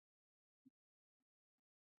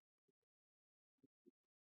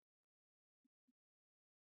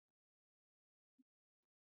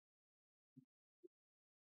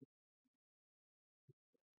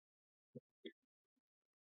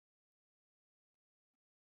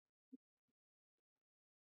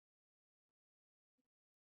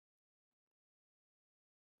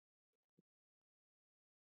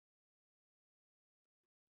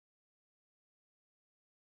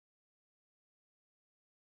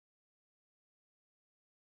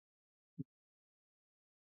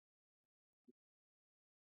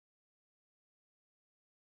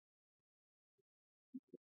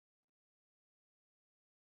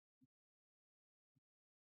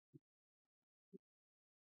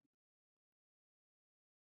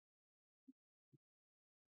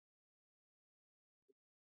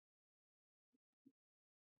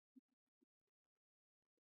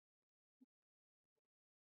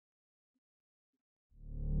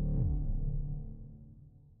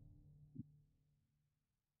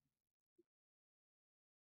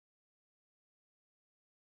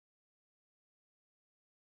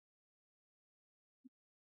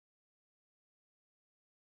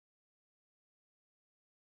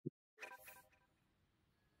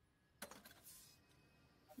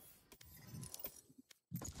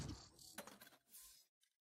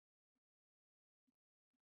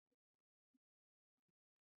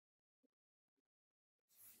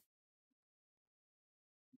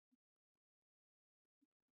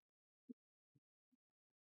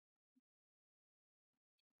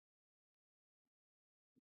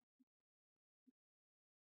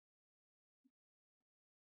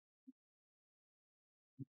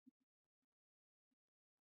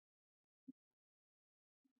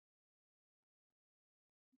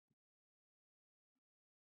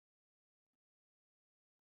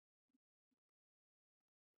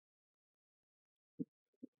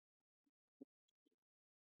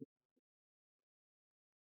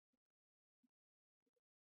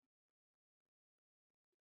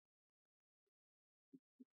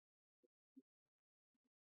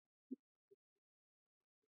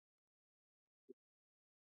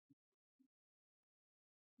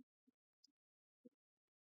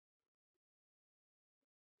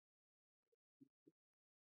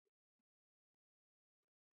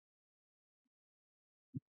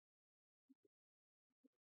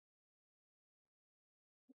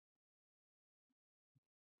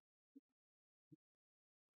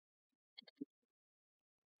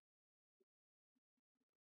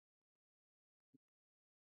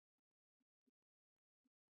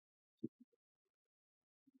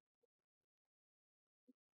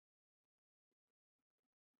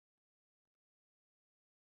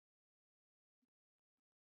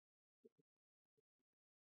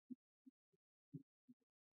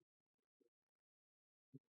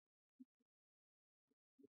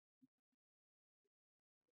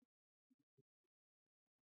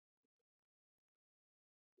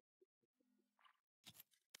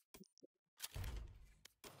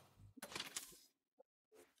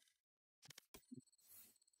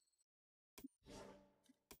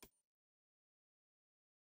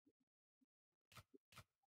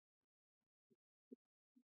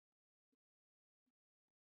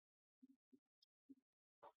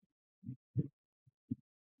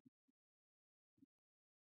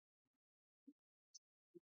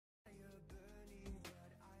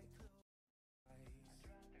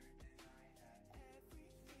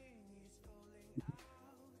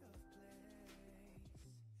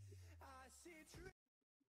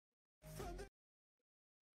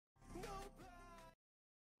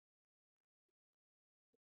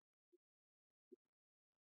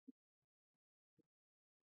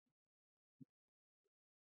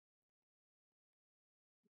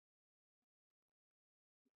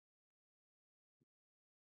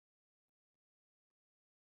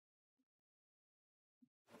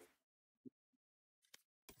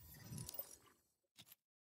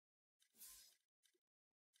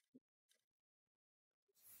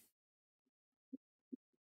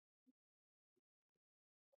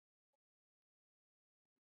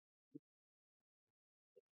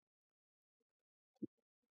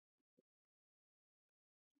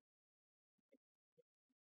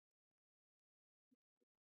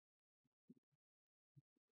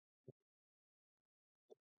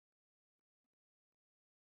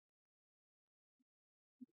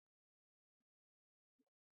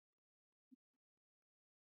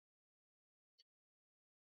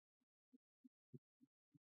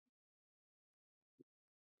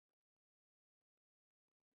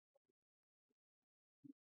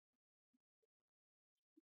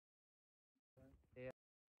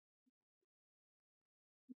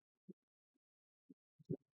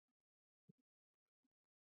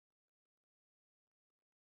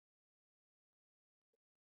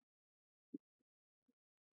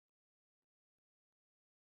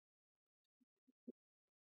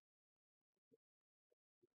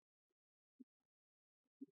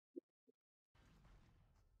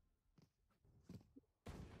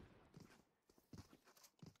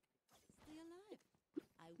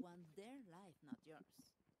want their life, not yours.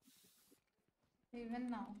 Even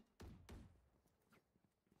now.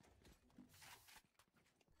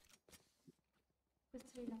 With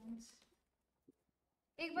 3 rounds.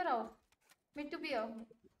 एक बार आओ. Mid to be आओ.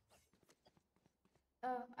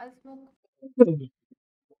 I'll smoke.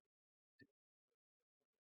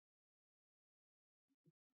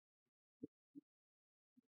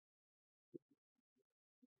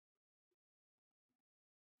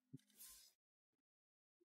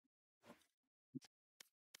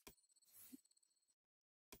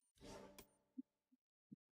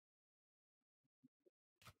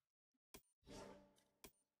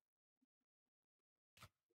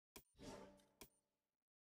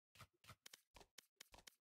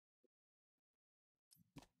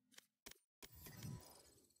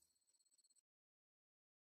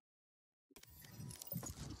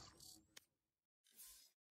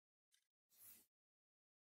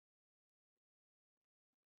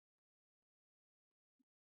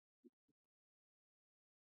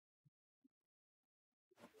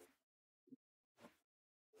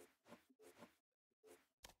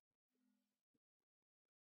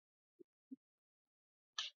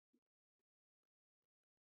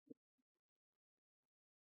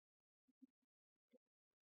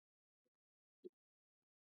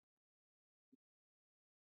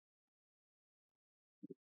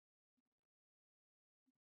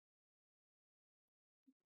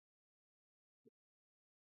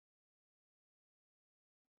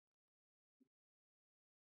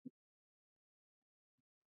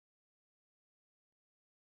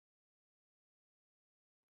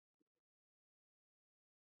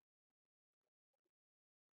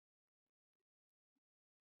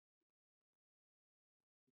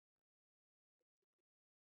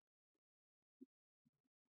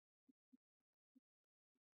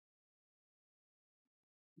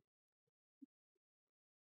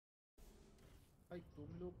 भाई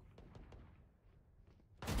तुम लोग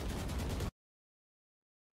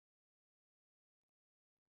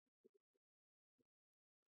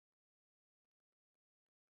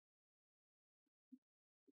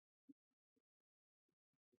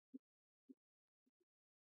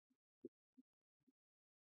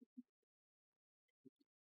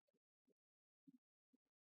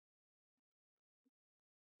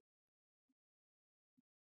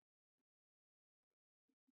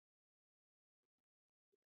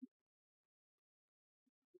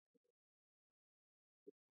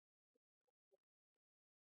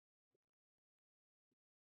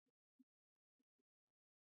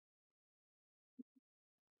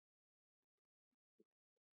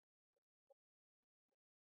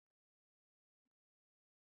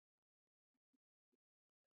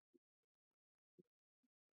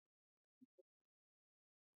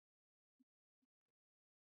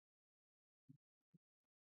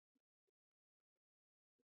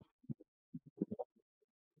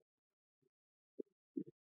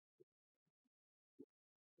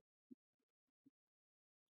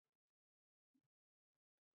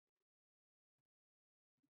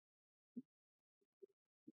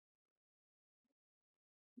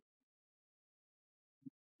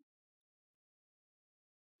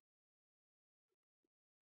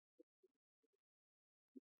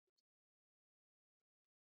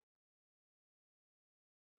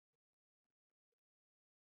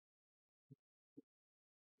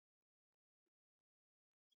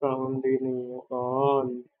साउंड ही नहीं है कौन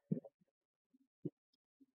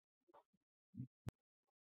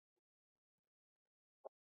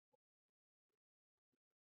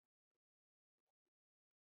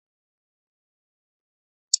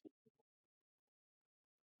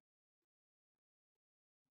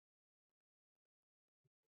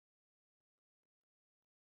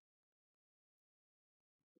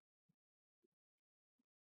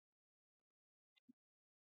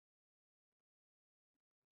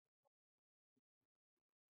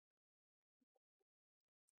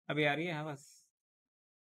अभी आ रही है? हाँ बस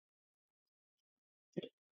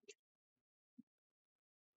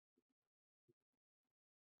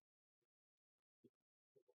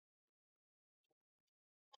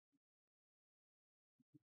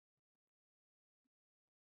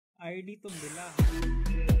आईडी तो मिला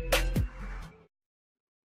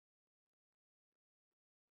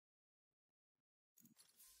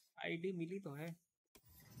आईडी मिली तो है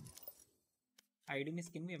आईडी में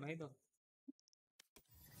स्किन भी है भाई तो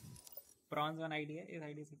प्रॉन्स वन आईडी है इस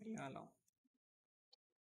आईडी से खेलने वाला हूँ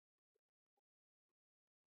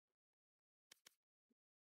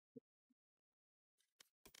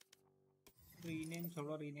रीनेम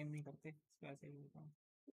छोड़ो रीनेम नहीं करते इसको ऐसे ही बोलता हूँ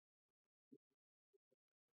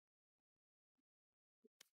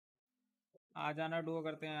आ जाना डुओ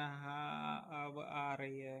करते हैं। हाँ अब आ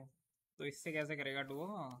रही है। तो इससे कैसे करेगा डुओ?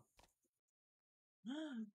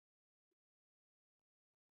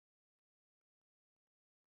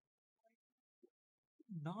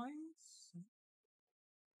 नाइस।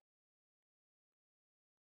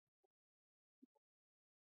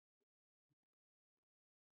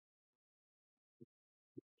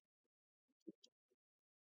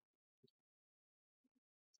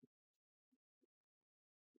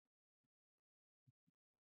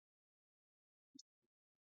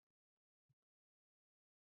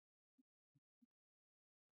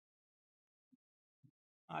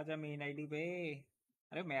 आजा मेन आईडी पे।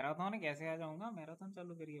 अरे मैराथन कैसे आ जाऊंगा? मैराथन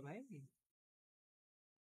चालू करिए भाई।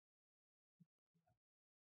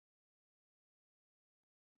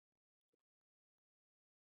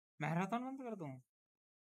 मैराथन बंद कर दूं?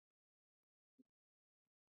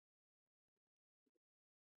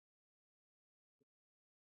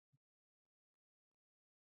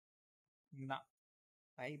 ना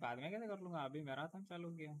भाई, बाद में कैसे कर लूंगा? अभी मैराथन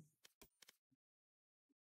चालू किया।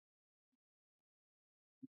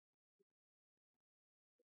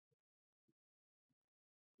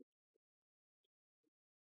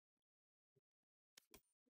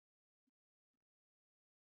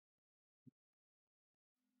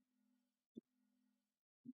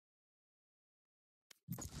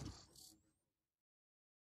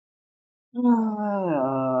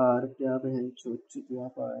 यार क्या बहन चुतिया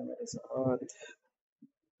पाया मेरे साथ।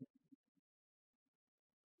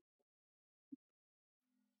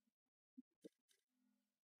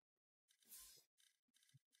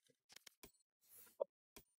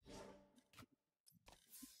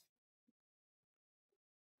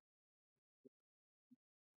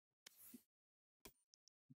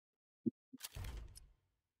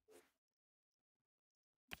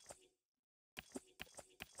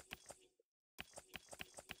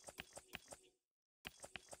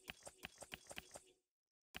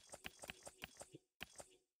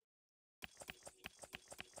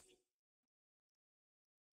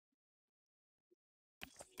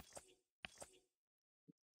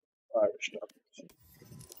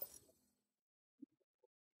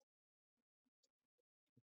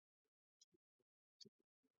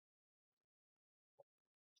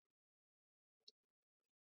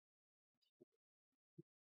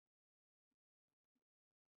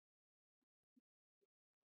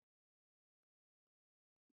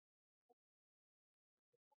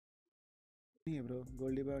 नहीं है bro,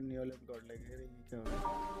 Goldy bye Niyol God लगे रे, ये क्या हो गया?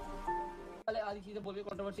 साले आधी चीजें बोल के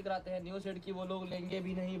कंट्रोवर्सी कराते हैं। न्यू सेट की वो लोग लेंगे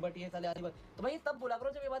भी नहीं, बट ये साले आधी बात। तो भाई तब बोला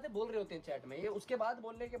करो जब ये बातें बोल रहे होते हैं चैट में। ये उसके बाद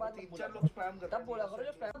बोलने के बाद मत बोला करो। तब बोला करो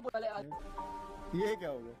जब स्पैम बोले। ये क्या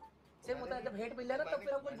हो गया? सेम होता है जब हेट मिल जाए ना, तब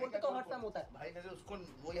फिर हम कुछ बोलते तो हर टाइम होता है भाई। जैसे उसको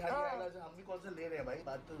वो यहाँ नहीं आएगा, जैसे हम भी कौन सा ले रहे हैं भाई।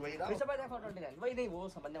 बात तो वही ना। फिर से बात है 429 वही नहीं, वो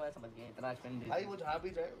समझने वाले समझ गए। इतना स्पेंड भाई वो जहाँ भी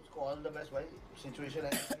जाए उसको ऑल द बेस्ट भाई। सिचुएशन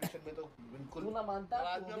है, सिचुएशन में तो बिल्कुल तू ना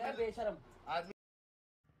मानता, तू गया बेशरम आदमी।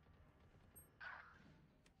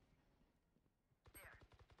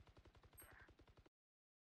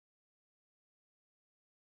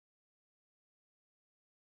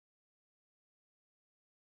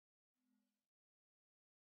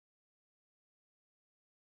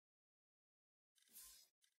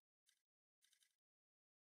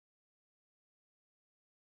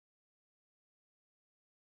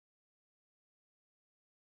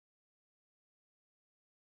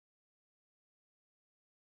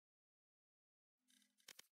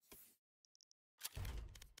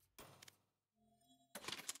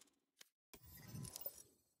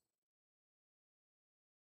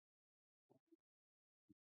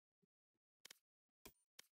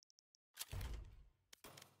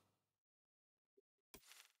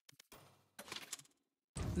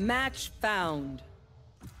 Match found.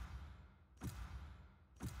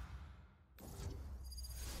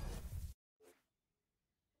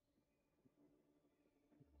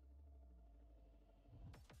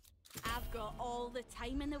 I've got all the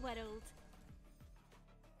time in the world.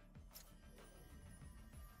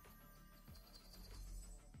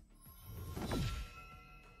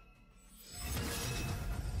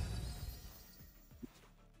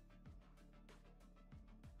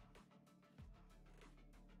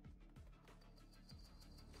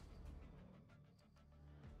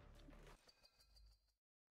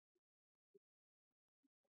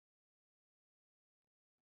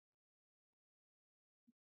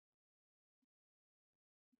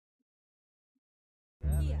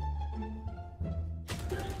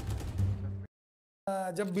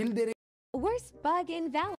 जब बिल दे रहे Worst bug in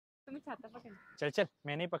Valorant. चल चल,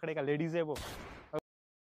 मैं नहीं पकड़ेगा, लेडीज है वो।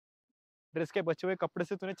 ड्रेस के बचे हुए कपड़े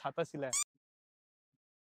से तूने छाता सिलाया।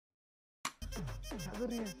 क्या कर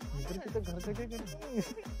रही है इधर की तो घर जगह करेंगे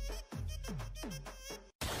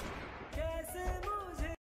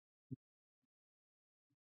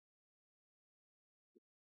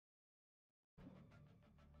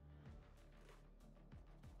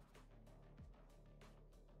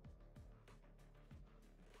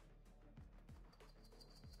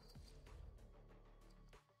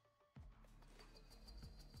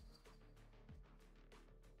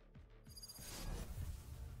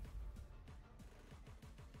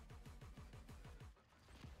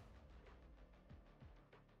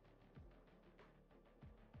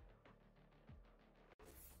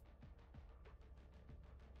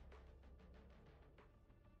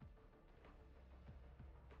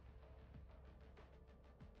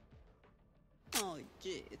Oh,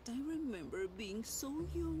 Jet, I remember being so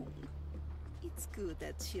young. It's good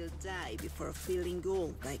that she'll die before feeling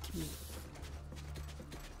old like me.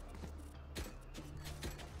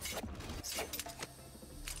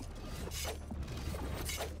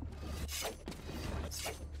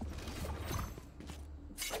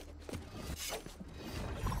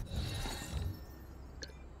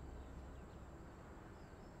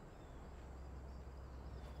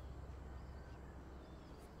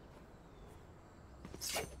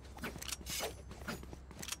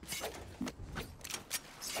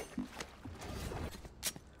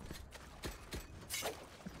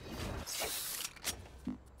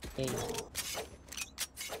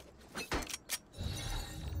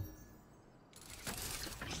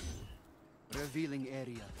 Revealing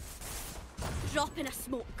area. Drop in a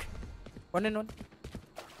smoke. One and one.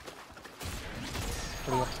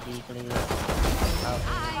 Clear, clear.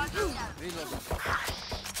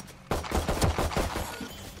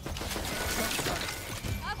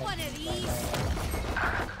 Have one of these.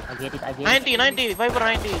 I get it, I get 90, it. 90, Viper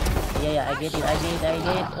 90. Yeah, I get it.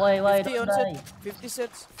 Why, 50 on don't set, die? 50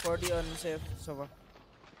 sets, 40 on safe, so far.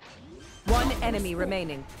 One enemy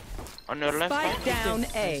remaining. On your left. Spike down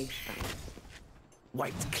A.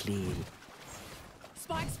 Wiped clean.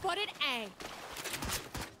 Spike spotted A.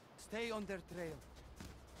 Stay on their trail.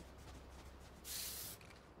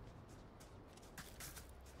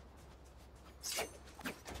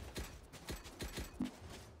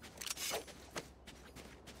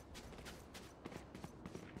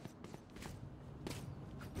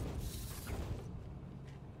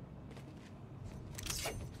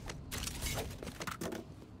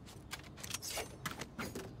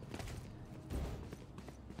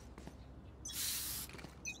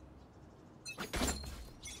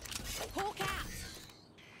 Hawk out.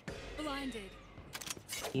 Blinded.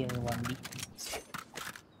 Here, 1B.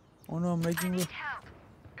 Oh no, I'm lagging bro.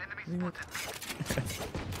 No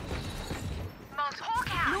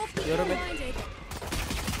You're a blinded.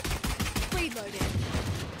 Reloaded.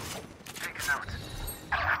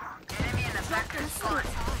 Dropped in a smoke.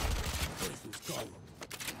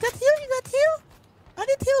 Got heal, you got heal. I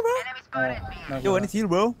need heal, bro. No Yo, I need heal,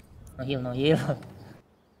 bro. No heal.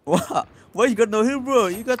 Wow, why you got no heal, bro?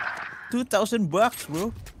 You got 2,000 bucks,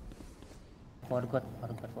 bro. Forgot.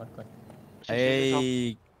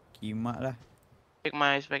 Hey, kimak lah. Take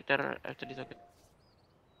my Spectre after this, okay?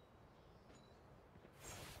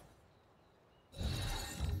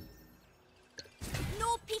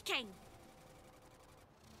 No peeking.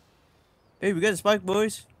 Hey, we got a spike,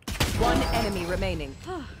 boys. One enemy remaining.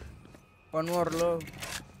 One more low.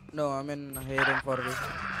 No, I mean hiding for this.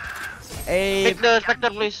 Hey, Take the Spectre,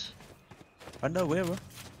 please. Panda, where, bro?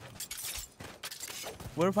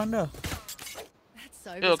 Where, Panda?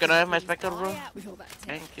 So Yo, can I have my he's Spectre, bro? out with all that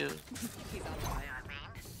tech. Thank you. He's on.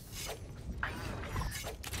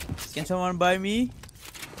 Can someone buy me?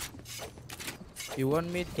 You want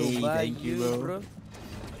me to Hey, buy thank you, you, bro?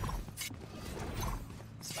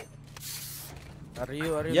 Are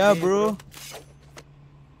you Yeah, paying, bro.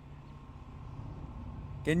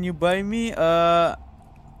 Can you buy me?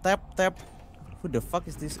 Tap. Who the fuck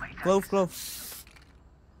is this? Clove.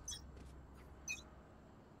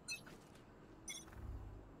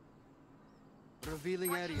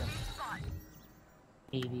 Revealing area.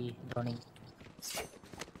 AV droning.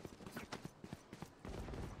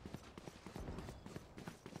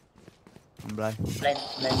 I'm blind. Blind.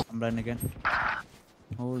 I'm blind again.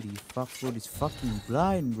 Holy fuck, bro. This fucking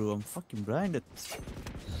blind, bro. I'm fucking blinded.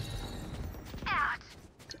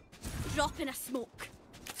 Drop in a smoke.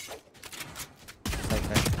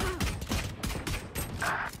 Side.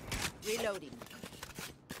 Reloading.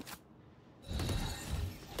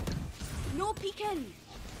 No peeking.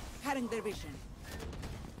 Cutting their vision.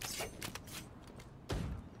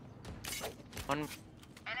 One.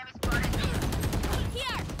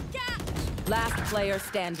 Here, gap. Last player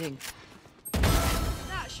standing.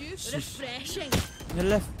 That Refreshing. Your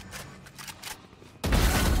left.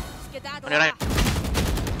 Skedaddle. On your right.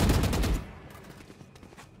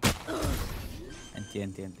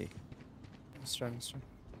 Anti. Strong.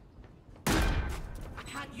 I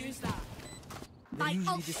can't use that. My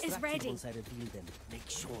ult is ready. Once I reveal them, make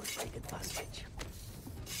sure to take advantage.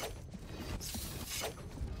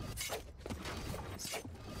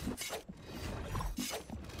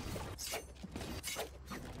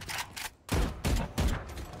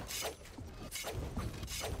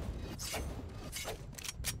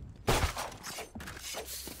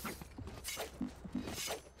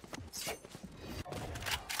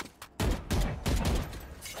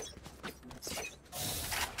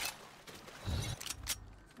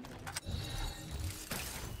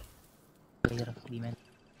 Clear, demon.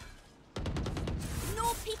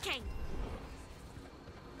 No peeking.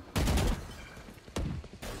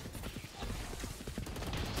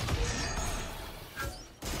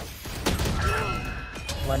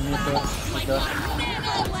 One meter.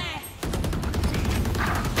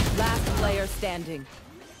 Last player standing.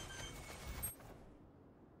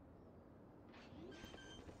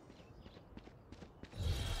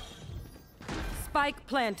 Spike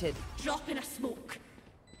planted. Drop in a smoke.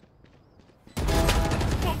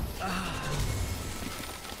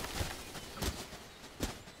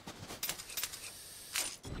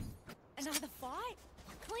 Another fight?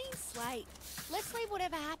 Clean slate. Let's leave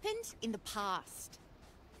whatever happened in the past.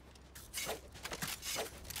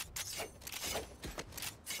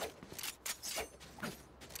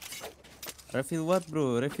 Refill what,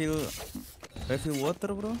 bro? Refill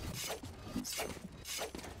water, bro?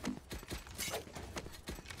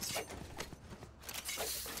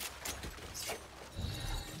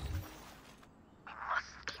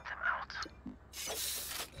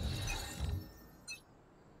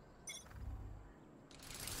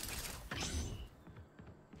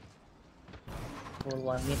 Full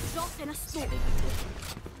one mid. Drop in a smoke.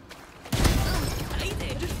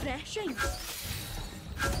 Refreshing.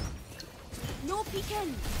 No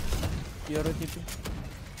peeking. You're a TP.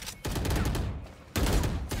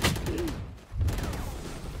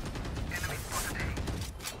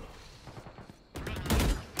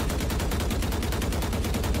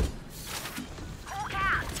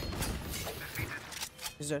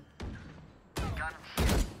 Is that?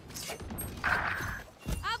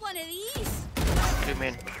 Have one of these.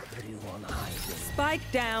 Remain. Spike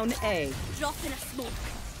down A. Drop in a smoke.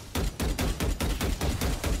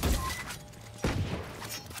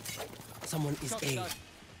 Someone is A.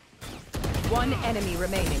 One enemy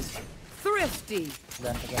remaining. Thrifty.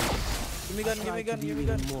 Gun again. Give me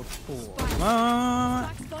gun.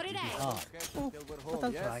 Spotted A.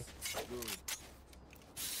 That's right.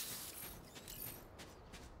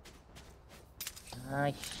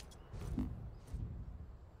 Nice.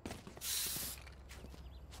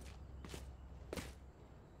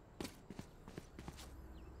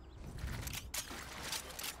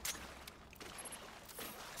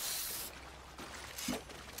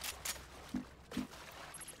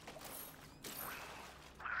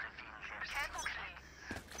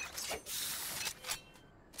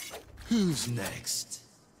 Who's next?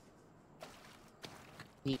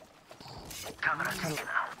 Camera taken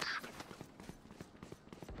out.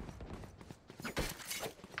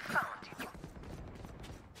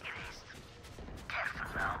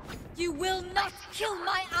 You will not kill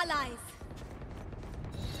my allies.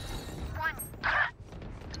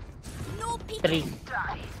 No peeking. 3.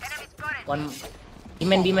 One.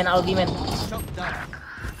 Demon, all demon.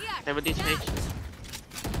 Never this stage.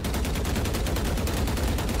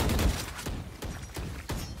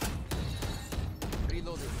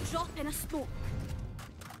 Drop in a smoke.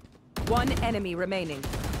 One enemy remaining.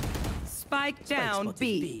 Spike down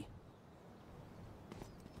B.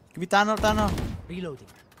 Give me tunnel. Reloading.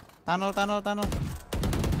 Tunnel. No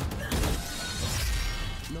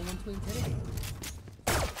one to interrogate.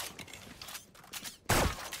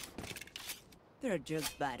 They're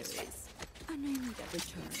just batteries. And I need a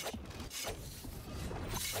recharge.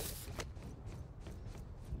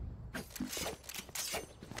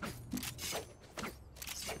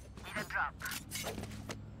 Need a drop.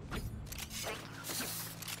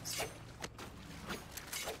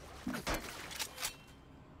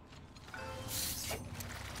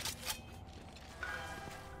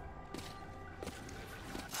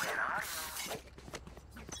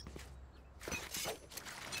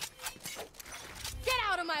 Get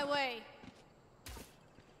out of my way.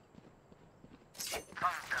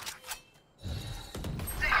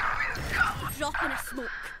 Drop in a smoke.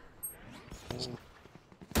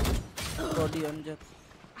 Body on jet.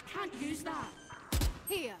 I can't use that.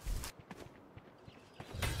 Here.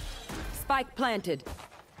 Spike planted.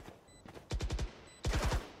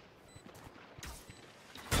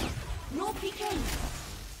 No peeking.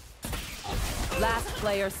 Last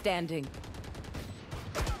player standing.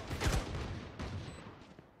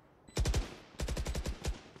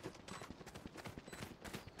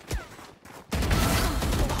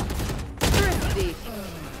 Thrifty.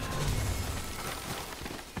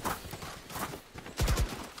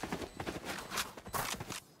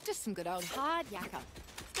 Just some good old hard yakka.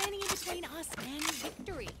 Standing in between us and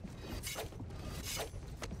victory.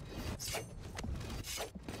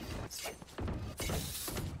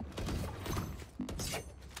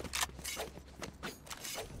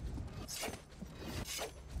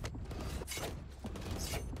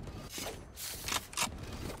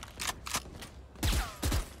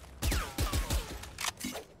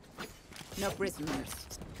 No prisoners.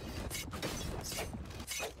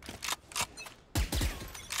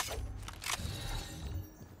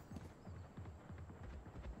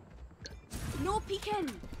 No peeking.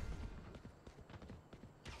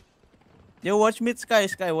 Yo, watch mid sky,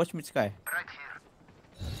 watch mid sky. Right here.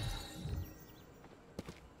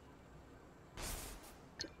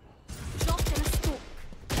 Dropped in a smoke.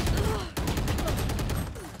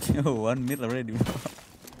 Yo, one mid already.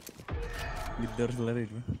 Mid doors already.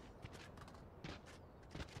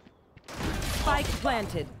 Spike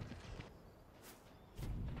planted.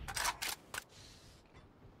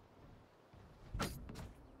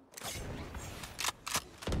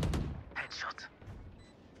 Headshot.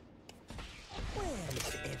 Where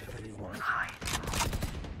is everyone hide?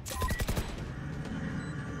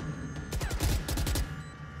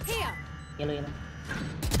 Here. Yellow.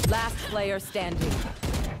 Last player standing.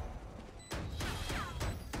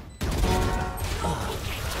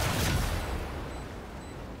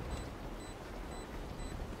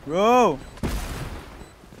 Bro!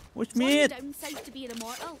 Watch It's one mid! downside to being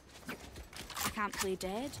immortal. I can't play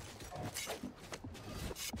dead.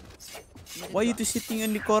 Why you two sitting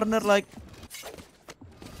in the corner like...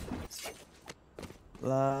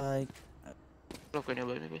 Look when you're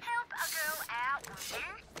maybe.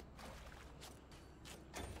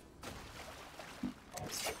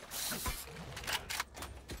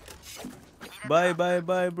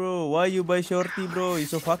 Bye, bro. Why you buy shorty, bro? He's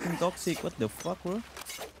so fucking toxic. What the fuck, bro?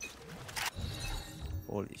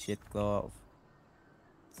 Holy shit, Clove.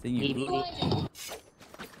 Sting you, bro.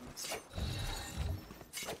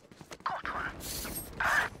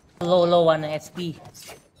 Low one SP.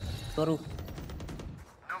 Toru.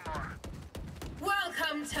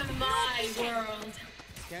 Welcome to my world.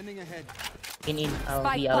 Scanning ahead. In.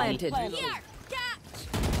 Spike planted. Here, catch.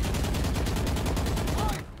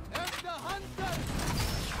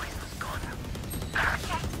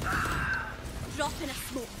 Drop in a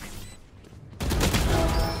smoke.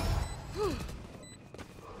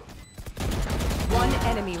 One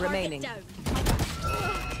enemy Target remaining. down.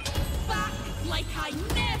 Back like I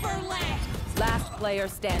never left. Last player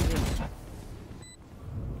standing.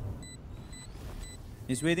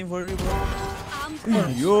 He's waiting for you, bro.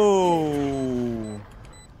 I'm Yo!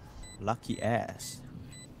 Lucky ass.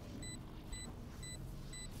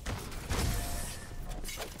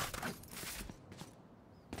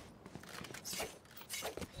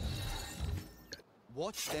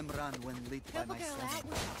 Watch them run when lit by my sun.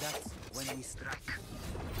 That's when we strike.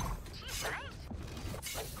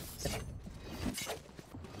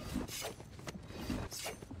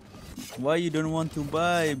 Why you don't want to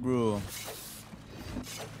buy, bro?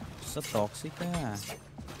 So toxic, ah.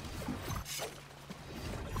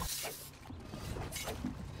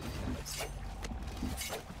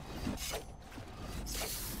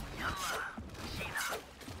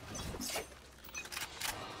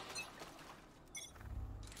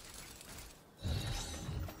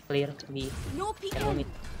 Clear B. no peeking.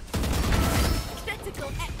 Critical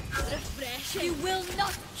hit. Refreshing. You will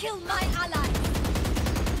not kill my ally.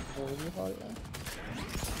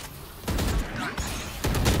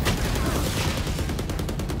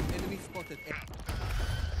 Enemy spotted.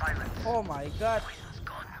 Oh my god.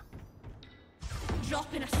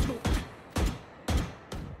 Drop in a smoke.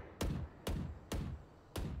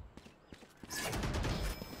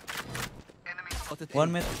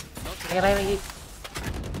 One minute. Right.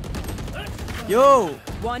 Yo!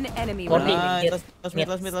 One enemy Nice. remaining. Last mid,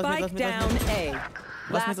 last mid, last mid, Spike last mid, down last mid. A.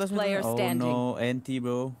 Last Last mid. player Oh standing. no, NT,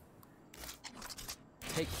 bro.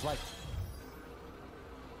 Take flight.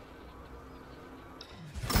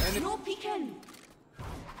 No peeking.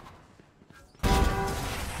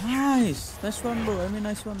 Nice. Nice one, bro. I mean,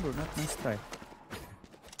 nice one, bro. Not nice try.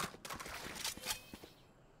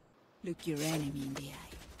 Look your enemy in the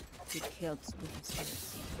eye. It helps with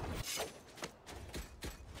accuracy.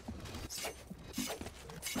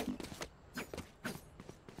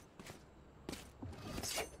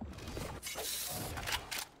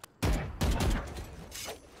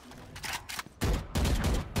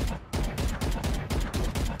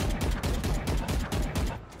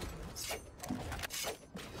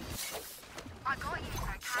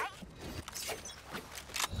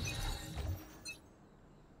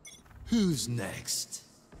 Who's next?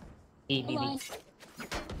 B.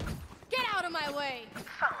 Get out of my way!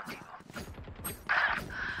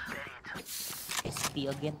 SP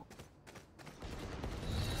again.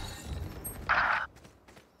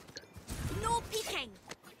 No peeking!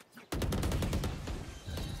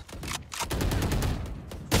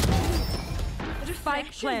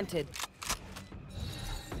 Spike planted.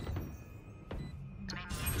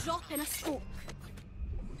 Drop in a smoke.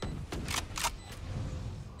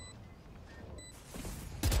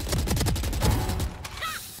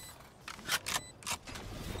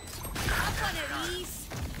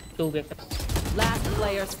 Two back. Last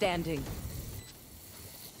player standing.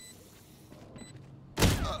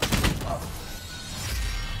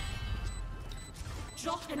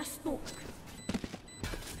 Drop in a smoke.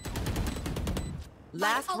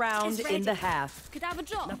 Last round in the half. Could I have a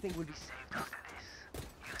drop? Nothing will be saved after this.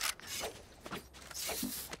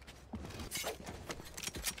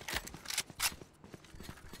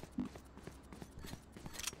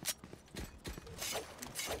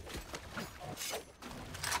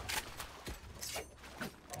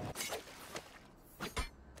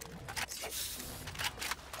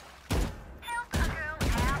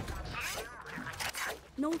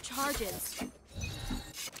 No charges.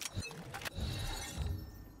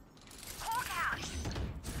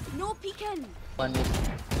 No peeking. One mid.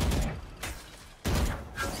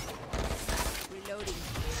 Reloading.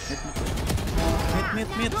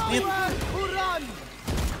 Mid. Run!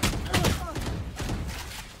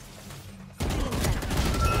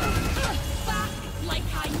 Back like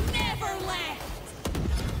I never left.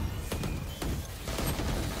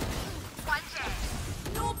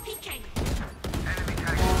 No peeking.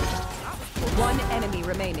 One enemy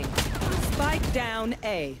remaining. Spike down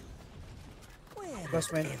A.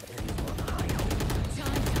 Boss man. Time to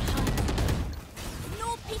hunt.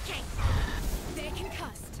 No peeking. They're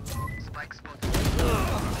concussed. Spike spotted.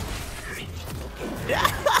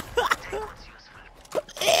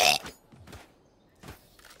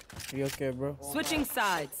 You okay, bro? Switching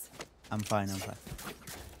sides. I'm fine.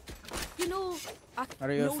 You know,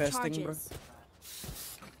 Are you no fasting, charges. bro?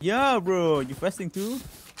 Yeah, bro. You fasting too?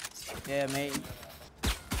 Yeah, mate.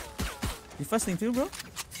 You fasting too, bro?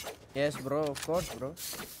 Yes, bro. Of course, bro.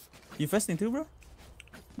 You fasting too, bro?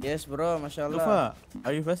 Yes, bro. Mashallah. Lufa,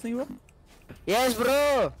 are you fasting, bro? Yes,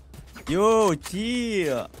 bro. Yo,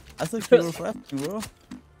 chill. I thought you were fasting, bro.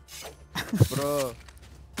 Bro.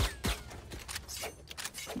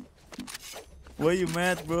 Why you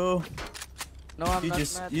mad, bro? No, I'm you not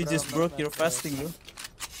just mad, you bro. just I'm broke not your mad, bro. fasting, bro.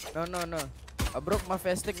 No. I broke my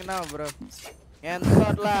fasting now, bro.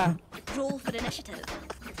 Ngentot lah. Roll for initiative.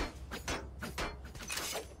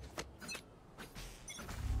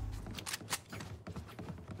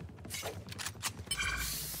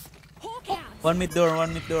 Hawk out. One mid door.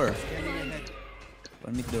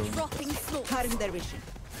 Dropping smoke. Cutting their vision.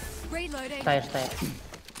 Reloading. Tire.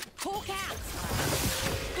 Hawk out.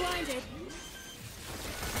 Blinded.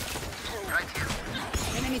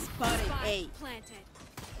 Enemy spotted. A. Planted.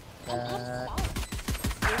 I don't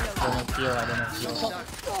know.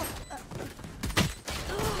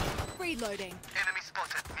 Reloading. Enemy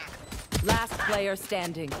spotted. Mid. Last player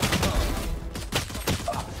standing.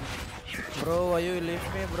 Bro, why you leave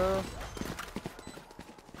me, bro?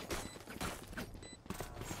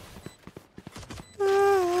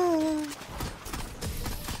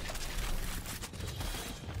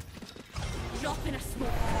 Drop in a smoke.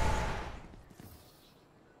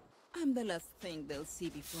 I'm the last thing they'll see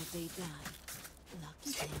before they die.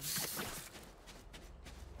 Lucky them.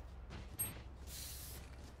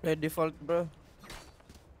 By default, bro.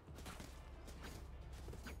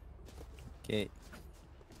 Okay.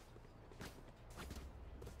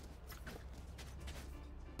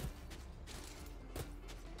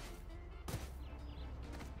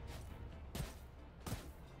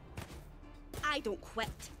 I don't quit.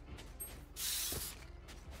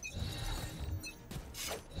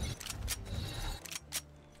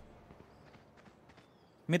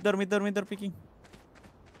 Mid door picking.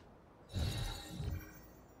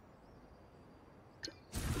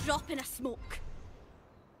 Drop in a smoke.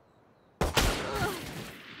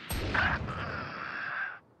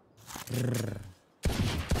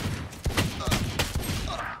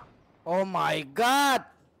 Oh my god!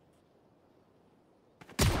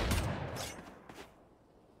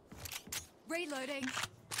 Reloading.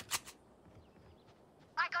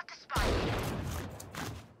 I got the spike.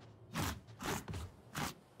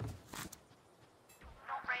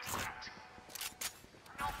 Not ready yet.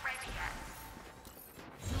 Not ready yet.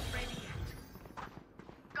 Not ready yet.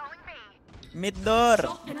 Going B. Mid door.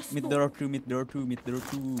 Drop in a Mid smoke. door two.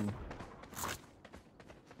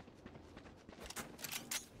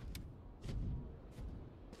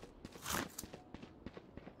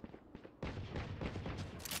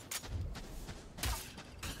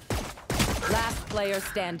 player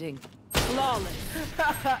standing. Flawless.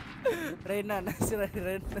 Reina, nice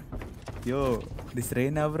Reina. Yo, this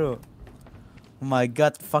Reina, bro. Oh my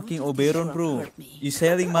god, fucking Oberon, bro. You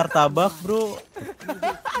selling martabak, bro?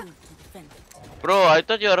 Bro, I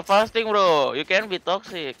thought you were fasting, bro. You can't be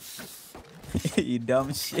toxic. You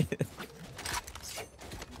dumb shit.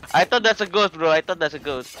 I thought that's a ghost, bro. I thought that's a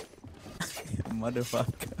ghost.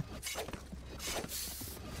 Motherfucker.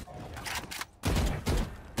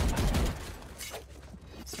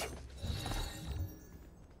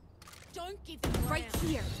 Don't give right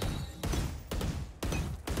here.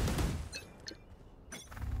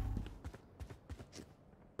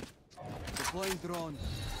 Deploying drone.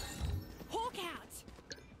 Hawk out.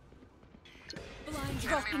 Blind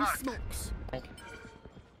dropping smokes.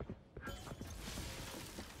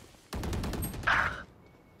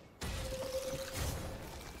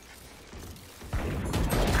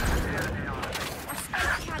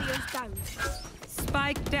 Down.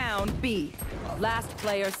 Spike down B. Last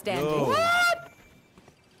player standing. Yo. What?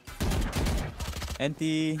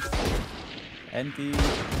 Anti.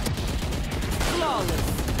 Flawless.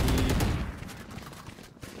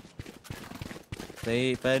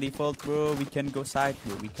 Play default, bro. We can go side,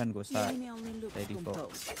 bro. We can go The side. enemy only looks Play default.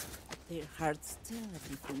 composed. Their hearts tell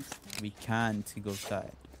everything. We can't go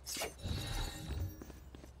side.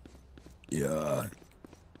 Yeah.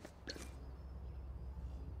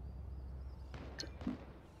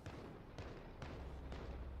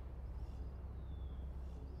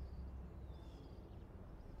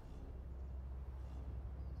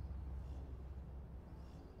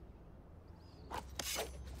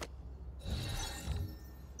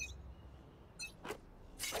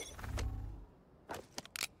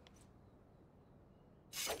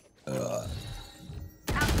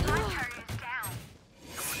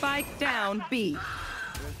 Spike down B.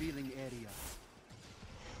 Revealing area.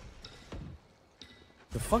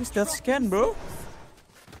 The fuck's that scan, bro?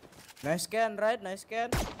 Nice scan, right? Nice scan.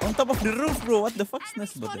 On top of the roof, bro. What the fuck's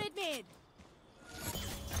this, bro? Mid.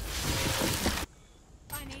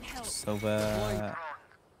 I need help.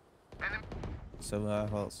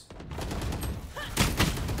 Halls.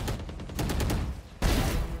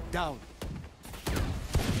 Down.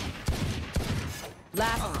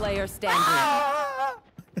 Last player standing.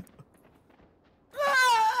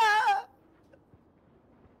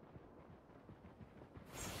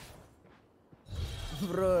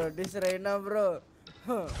 Bro, this Reina, bro.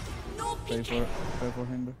 Huh. No Pray for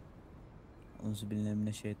him, bro. Auzubillahi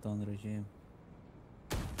minasyaitonir rajim.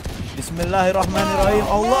 Bismillahirrahmanirrahim.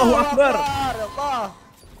 Allahu Akbar. Allah.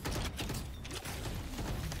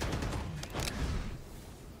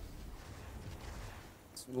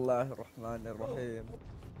 Bismillahirrahmanirrahim.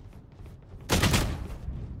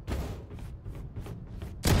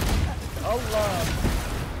 Allah.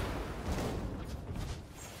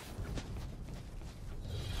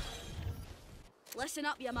 Listen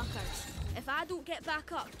up, you muckers. If I don't get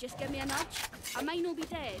back up, just give me a nudge. I might not be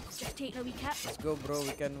dead, just taking a wee kip. Let's go, bro.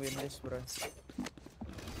 We can win this, bro.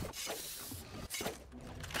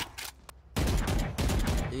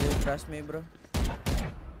 Do you trust me, bro?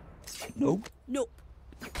 Nope. Nope.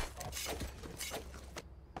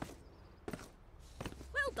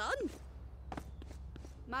 Well done.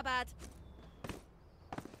 My bad.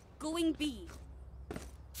 Going B.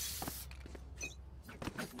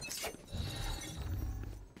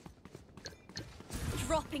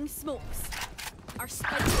 Dropping smokes. Our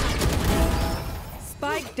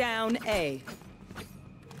Spike down A.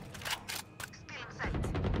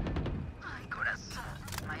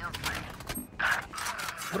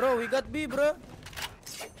 Bro, we got B, bro.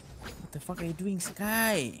 What the fuck are you doing,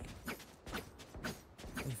 Sky?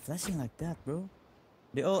 Why are you flashing like that, bro?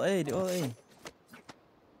 They all A.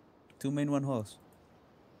 2 main, 1 halls.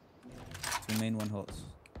 2 main, 1 halls.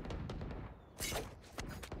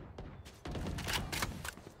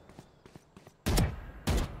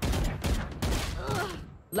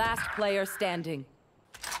 Last player standing.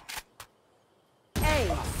 A.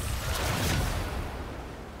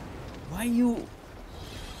 Why you...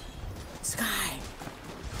 Sky!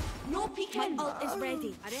 No peeking. My ult is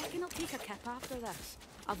ready. I reckon I'll take a kip after this.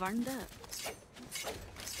 I've earned it.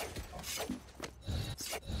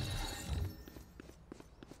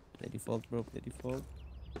 Play default, bro. Play default.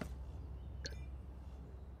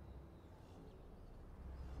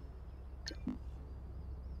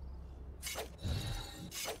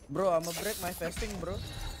 Bro, I'ma break my fasting, bro.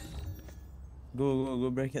 Go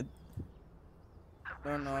break it.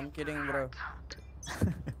 No, I'm kidding, bro.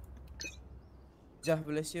 Jah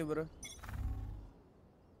bless you, bro.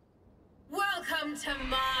 Welcome to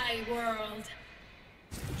my world.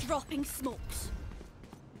 Dropping smokes.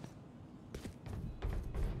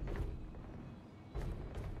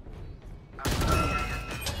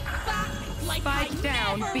 Spike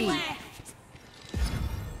down B.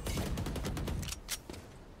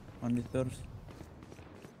 On the doors.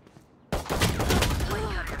 I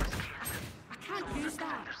can't use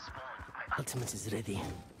that. Ultimate is ready.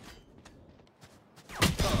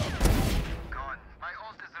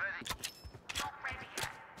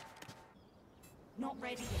 Not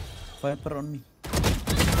ready yet. Viper on me.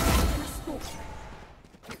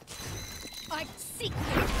 I seek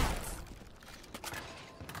your heart.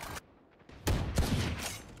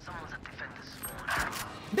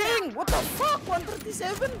 Ding, what the fuck?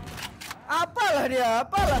 137? Apalah dia,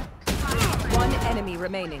 apalah. One enemy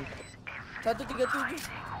remaining. 137.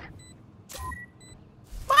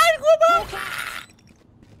 Fine, Google!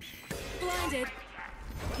 Blinded.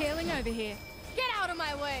 Healing over here. Get out of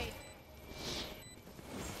my way.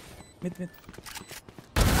 Mid.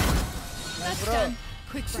 That's bro. done.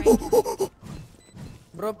 Quick break.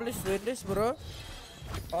 Bro, please win this, bro.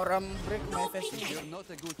 Or break my face.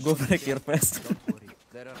 Go break your fast. Don't worry,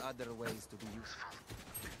 there are other ways to be useful.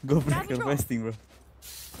 Go break your fasting, bro.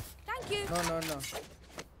 Thank you. No.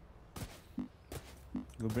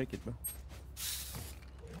 Go break it, bro.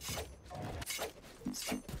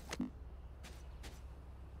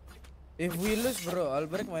 If we lose, bro, I'll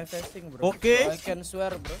break my fasting, bro. Okay. So I can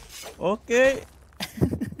swear, bro. Okay.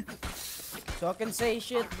 So I can say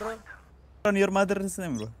shit, bro. On your mother's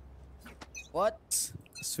name, bro. What?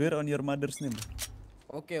 Swear on your mother's name,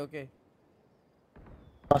 bro. Okay.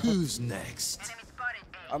 Who's next?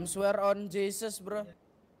 I'm swear on Jesus, bro.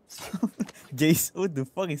 Jace, what the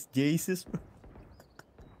fuck is Jesus, bro?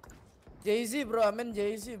 Jay-Z, bro. I mean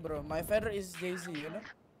Jay-Z, bro. My father is Jay-Z, you know?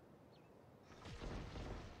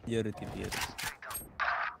 You're TP.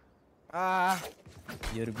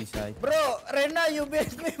 You're beside. Bro, Rena, you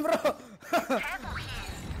beat me, bro.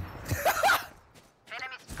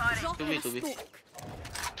 2B.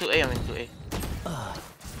 2A, I mean 2A.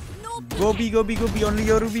 Go B. Only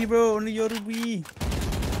your Ruby, bro. Only your Ruby.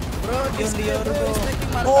 Bro, Only your bro is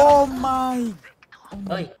taking my Oh my.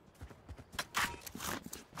 Oi.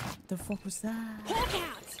 What the fuck was that?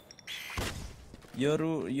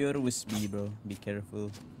 Yoru was B, bro. Be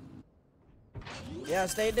careful. Yeah,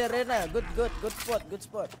 stay there, Rena. Good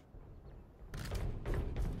spot.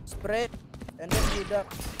 Spread and then you duck.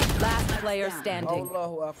 Last player standing.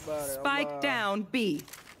 Allahu Akbar. Spike Allah. down B.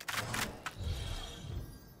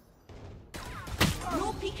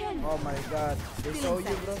 No peeking. Oh my god. They saw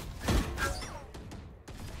you, bro.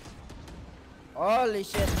 Holy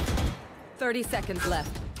shit. 30 seconds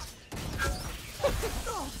left.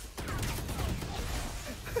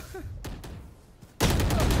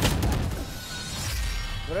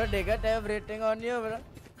 Bro, they got everything on you, bro.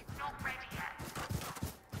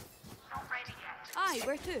 Aye,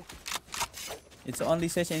 where to? It's only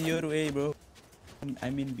session Yoru A, bro. I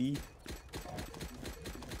mean B.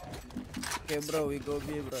 Okay, bro, we go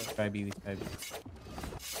B, bro. Try B.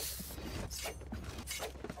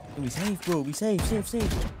 We save, bro. We save.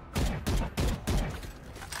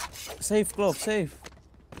 Save, Clove, save.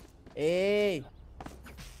 Hey.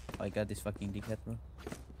 Oh, I got this fucking dickhead, bro.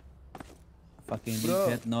 Fucking Bro.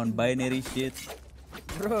 dickhead, non-binary shit.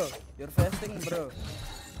 Bro, you're fasting, bro.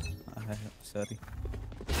 Sorry.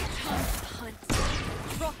 Hunt.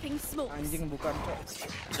 Dropping smoke. Anjing bukan, kok.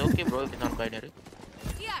 It's okay, bro, if it's not binary.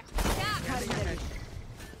 Yeah.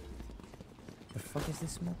 The fuck is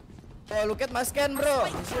this smoke? Oh, look at my scan, bro.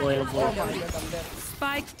 Well, Oh my god, I'm dead.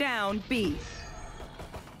 Spike down B.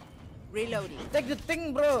 Reloading. Take the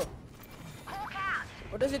thing, bro.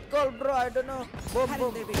 What is it called, bro? I don't know. Bomb.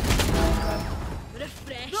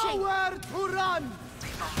 Refreshing. Nowhere to run.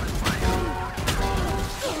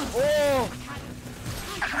 Oh.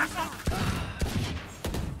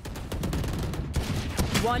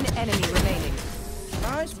 One enemy remaining.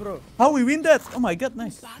 Nice, bro. How we win that? Oh my god,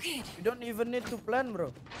 nice. You don't even need to plan,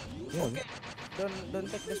 bro. Yeah, Don't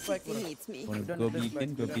take the spike, bro. Wanna Don't go take the B spike,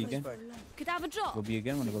 again? Go don't B take the again? spike. Could I have a drop? Go B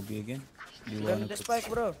again? Wanna go B again? Do you Don't wanna the go? spike,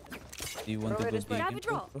 bro. Do you want Bro, to where go is B my- again? Have a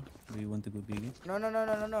drop. bro? Do you want to go B again?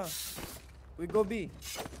 No. We go B.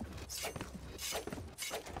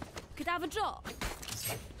 Could I have a drop?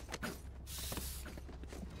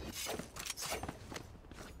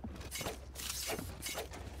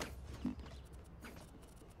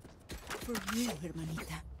 For you,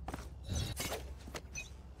 hermanita.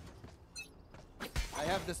 I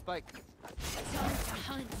have the spike.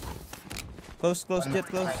 Hunt. Close, Jet,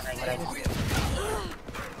 close.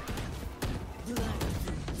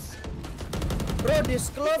 Bro, this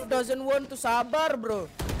Clove doesn't want to sabar, bro.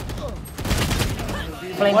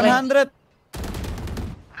 100.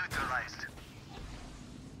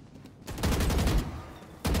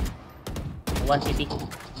 One city.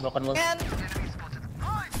 Broken wall.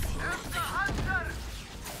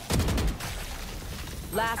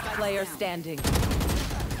 Last player standing.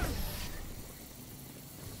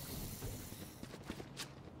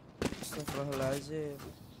 Astagfirullahaladzim.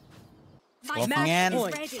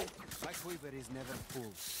 Walking. My quiver is never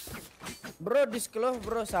full. Bro, this Clove,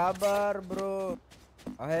 bro, sabar, bro.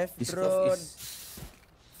 I have This Clove drone. is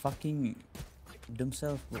fucking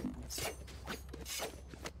themselves, bro.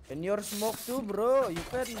 And your smoke too, bro. You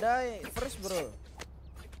can die first, bro.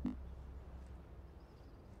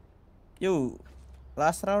 Yo,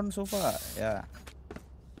 last round so far, yeah.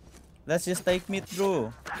 Let's just take mid,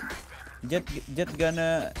 bro. Jet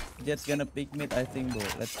gonna pick mid, I think, bro.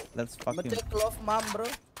 Let's fuck him. Check Clove, mom,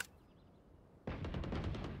 bro.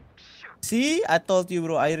 See, I told you,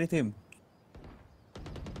 bro. I read him.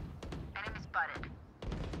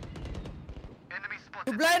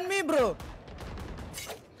 You blind me, bro.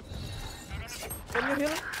 Can you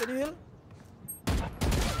heal? Can you heal?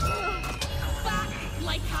 Back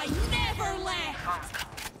like I never left.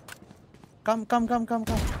 Come.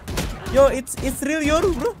 Yo, it's real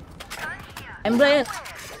Yoru, bro. I'm blind.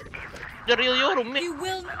 The real Yoru, me. You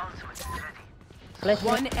will.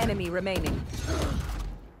 One enemy remaining.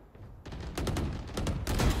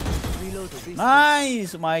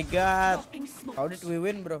 Nice, my God. How did we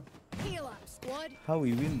win, bro? Heal up, squad. How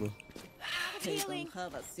we win, bro? They don't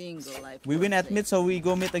have a single life. We win at mid, so we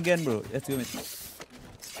go mid again, bro. Let's go mid.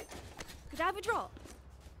 Could I have a drop?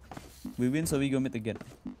 We win, so we go mid again.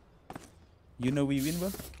 You know we win,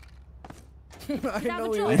 bro? I know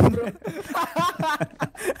we win, bro.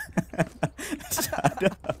 Shut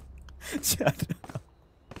up.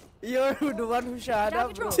 You're the one who shut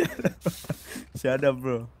up, bro. Shut up,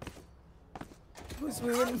 bro. Who's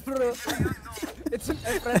we win, bro? It's an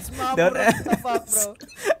friend's mom, Don't bro. Stop up, bro.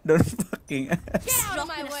 Don't fucking ask. Get out of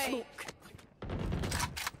my way.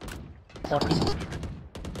 40.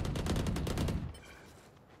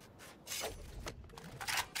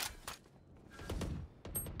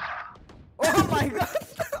 Oh my God.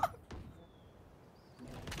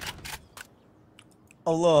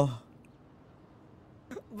 Allah.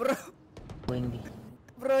 Bro. Going B.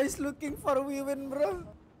 Bro is looking for we win, bro.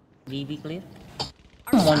 BB clear.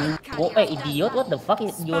 Come on, oh, idiot! What the fuck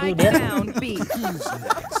is Yoru there? Down B.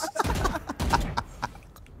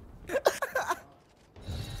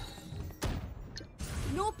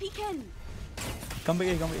 No peeking. Come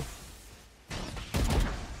back here.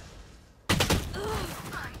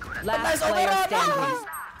 Last player standing.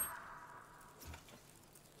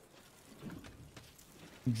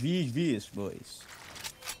 VVs, boys.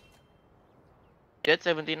 Jet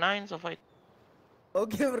 79, so fight.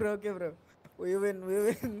 Okay, bro. We win.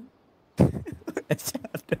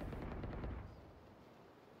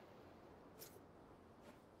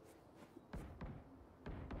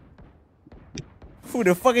 Who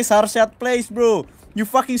the fuck is Harshad plays, bro? You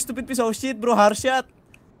fucking stupid piece of shit, bro, Harshad.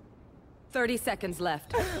 30 seconds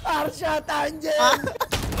left. Harshad anjing.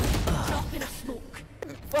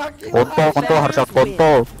 Kontol Harshad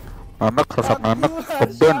kontol. Anak Harshad anak.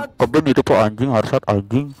 Keben itu tuh anjing Harshad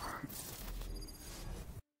anjing.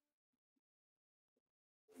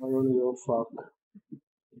 I don't give a fuck.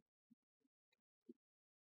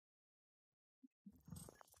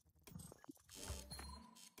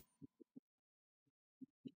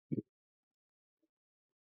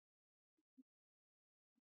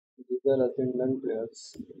 These are Finland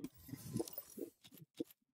players.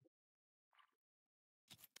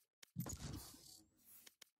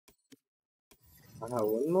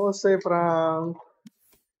 One more say prank.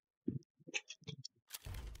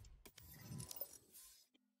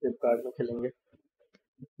 Flipkart में खेलेंगे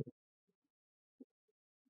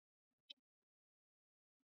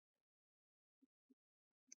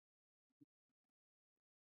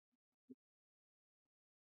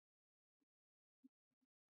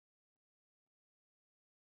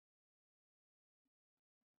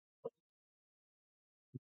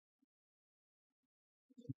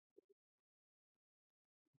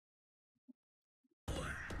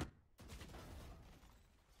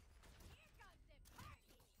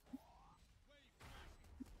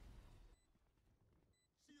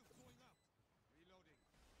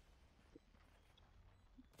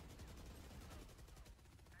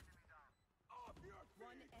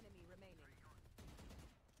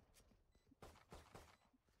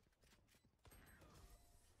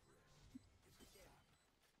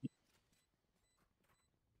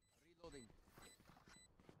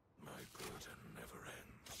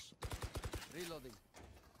Reloading.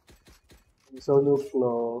 So look,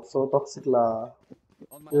 no, so toxic lah.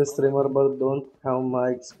 This streamer but don't have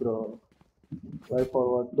mics, bro. Fly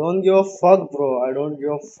forward. Don't give a fuck, bro. I don't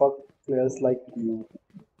give a fuck players like you.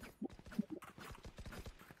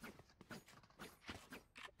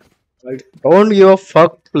 I don't give a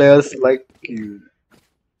fuck players like you.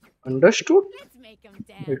 Understood? Let's make them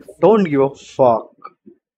I dance. don't give a fuck.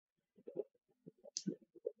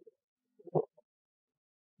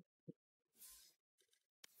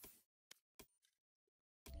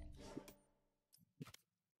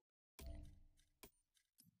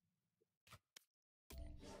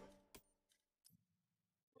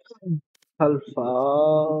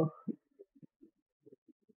 Alpha.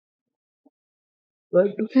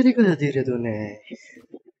 Like, very good idea, tune.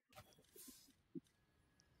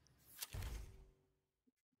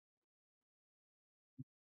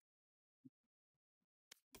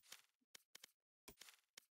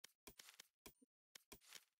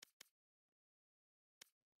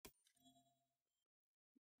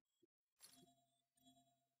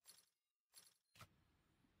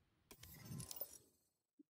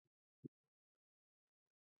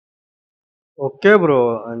 Okay,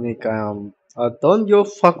 bro. Anikam. Don't give a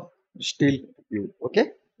fuck. Still you.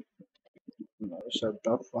 Okay? Now shut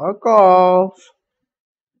the fuck off.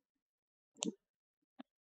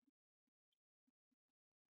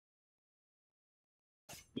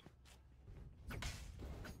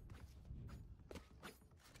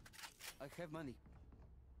 I have money.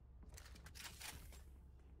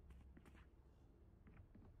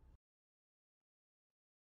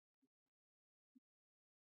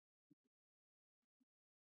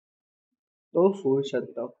 Tofu, shut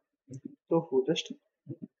up. Tofu, just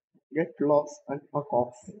get lost and fuck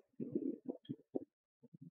off.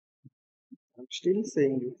 I'm still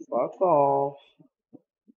saying you fuck off.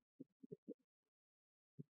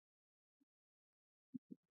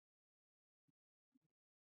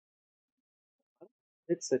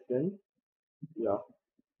 It's second. Yeah.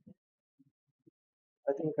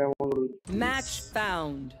 I think I want to. Match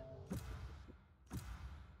found.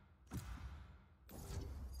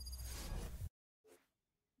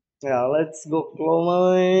 Yeah, let's go,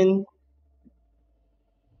 Clove.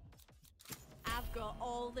 I've got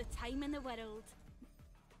all the time in the world.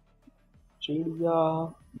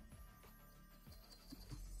 Chidia.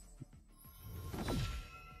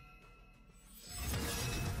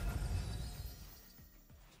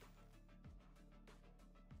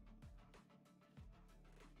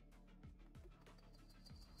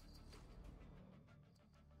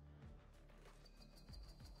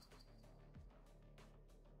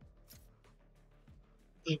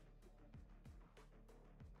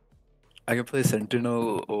 I can play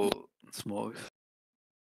Sentinel or Smokes.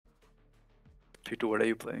 T2, what are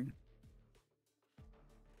you playing?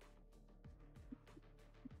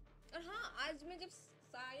 हाँ आज मैं जब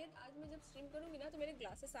stream करूँगी ना तो मेरे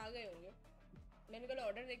glasses आ गए होंगे। मैंने कल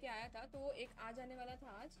ऑर्डर देके आया था तो वो एक आ जाने वाला था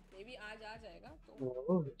आज, मे बी आज आ जाएगा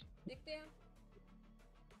तो देखते हैं।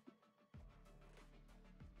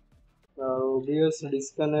 OBS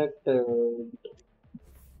disconnected.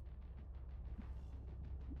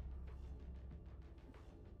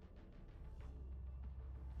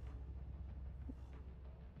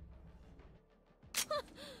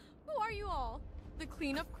 Who are you all? The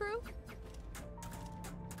cleanup crew?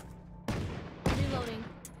 Reloading.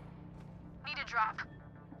 Need a drop.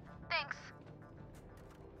 Thanks.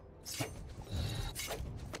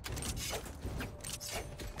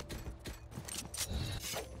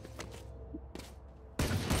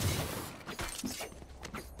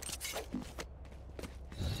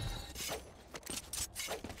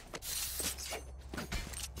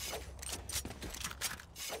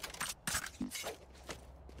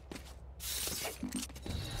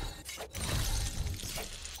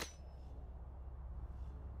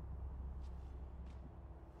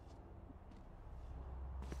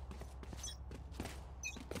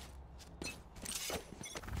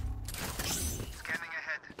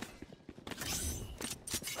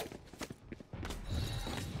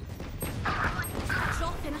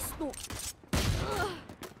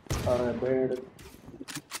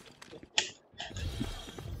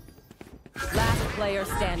 Last player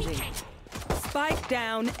standing. Spike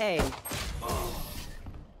down A.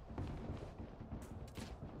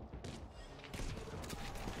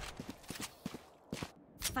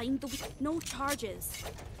 Find the no charges.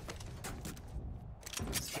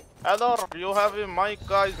 Hello, you have a mic,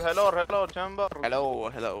 guys. Hello, chamber. Hello.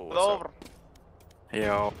 Hello.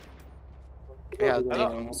 Yo.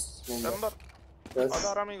 Hello. Chamber. Yes.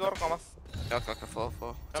 Hola, amigo, ¿cómo estás? Okay,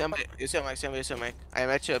 fall. Chamber, use your mic. I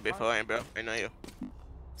met you before, bro. I know you.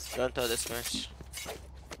 Don't tell this match.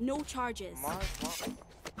 No charges.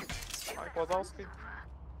 Mike Wazowski.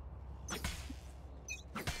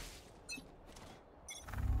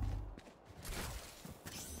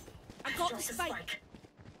 Got the spike.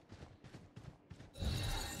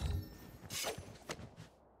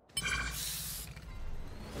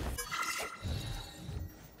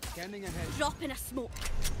 Scanning ahead. Drop in a smoke.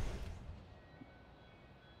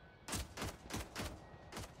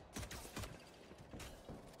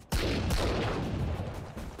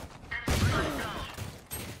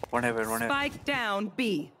 One heaven, one heaven. Spike down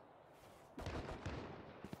B.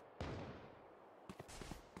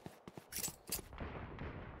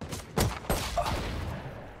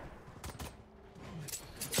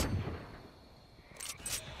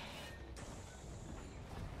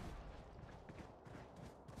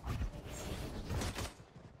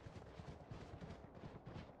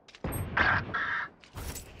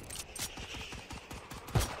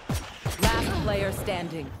 Last player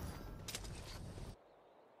standing.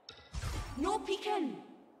 No peeking.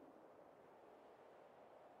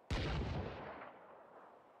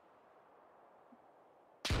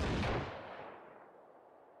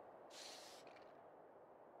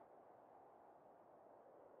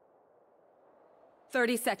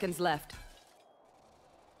 Thirty seconds left.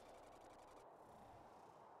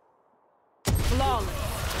 Flawless.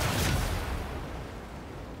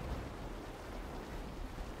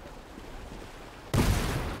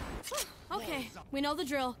 Okay, we know the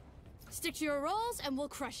drill. Stick to your roles and we'll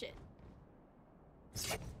crush it.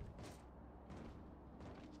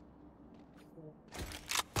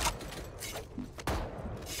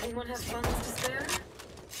 Anyone have funds to spare?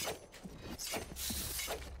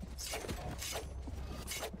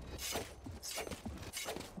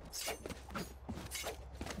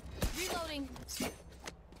 Reloading.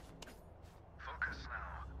 Focus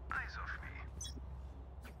now. Eyes off me.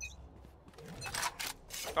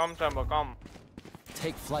 Come, Timber, come.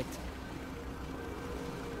 Take flight.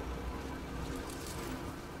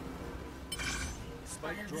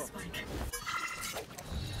 Spike dropped.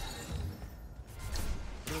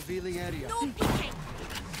 Revealing area. No peeking.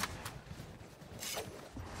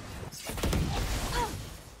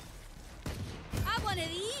 I want of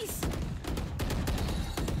these.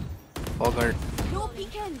 All guard. No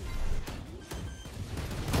peeking.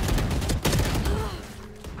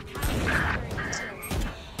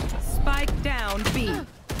 Spike down B.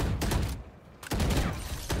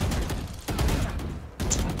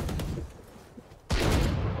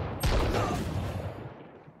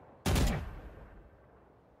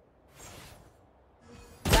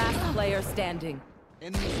 Last player standing.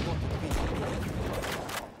 Enemy spotted B.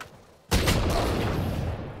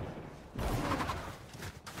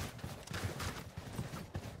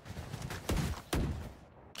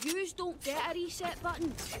 Yous don't get a reset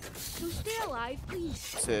button. So stay alive, please.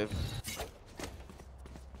 Save.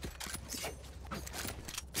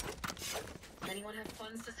 Anyone have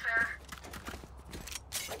funds to spare?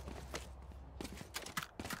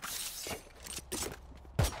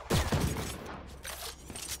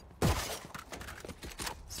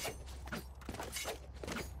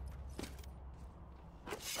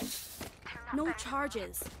 No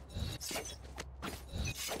charges.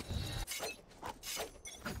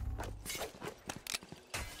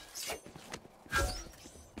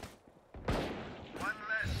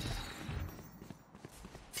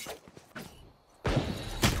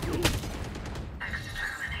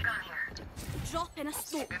 Drop in a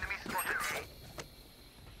smoke.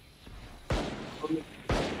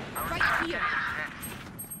 Right here.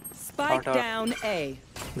 Spike down A.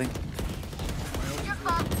 Blink.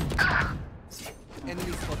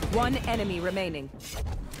 Enemy spotted. One enemy remaining.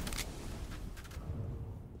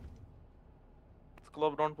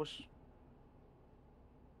 Clove, don't push.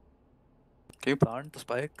 Can you plant the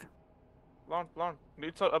spike? Plant.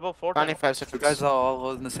 It's above 40. 25 You seconds. guys are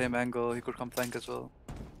all in the same angle. He could come flank as well.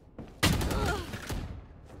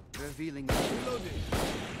 Revealing. Reloading.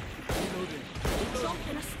 Reloading. Drop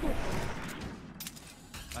in a smoke.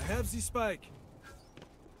 I have the spike.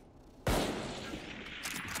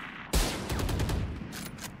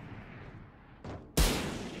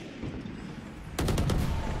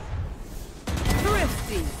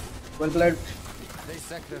 Thrifty. Well played. They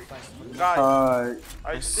sacrificed for Guys,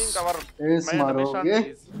 I think our Ace main मारोगे?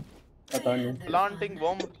 mission is पता नहीं. planting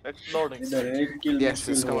bomb, exploding. इधर एक kill Yes,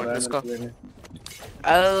 missing come हो on, रहा है let's go. मेरे play में.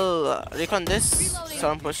 I'll recon this.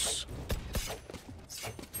 Some push.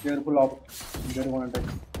 Careful of. They're gonna attack.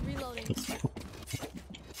 Reloading.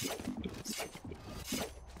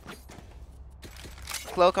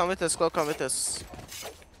 Clove, come with us. Clove, come with us.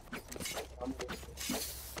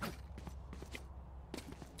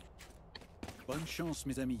 Bonne chance,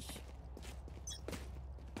 mes amis.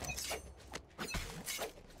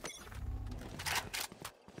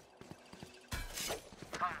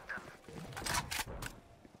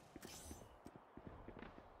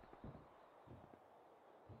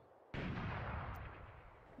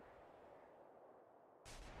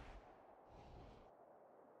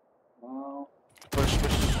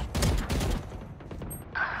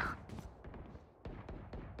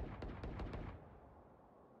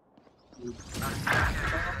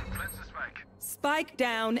 Spike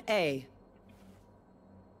down A.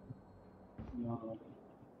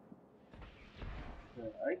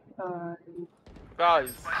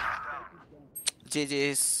 Guys.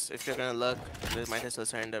 GG's, if you're gonna look, you might as well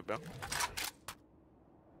surrender, bro.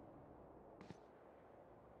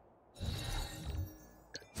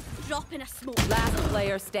 Drop in a smoke. Last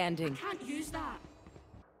player standing. Can't use that.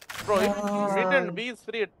 Bro, if mid and B is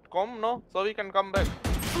free, come no, so we can come back.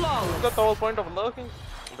 Is that the whole point of lurking?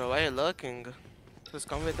 Bro, why are you lurking? Just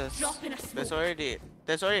come with us. Drop in a There's already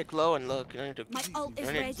a Clove and lurk. You don't need to. My ult you is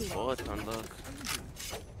don't need ready. both on lurk.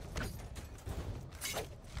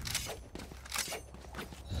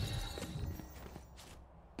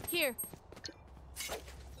 Here.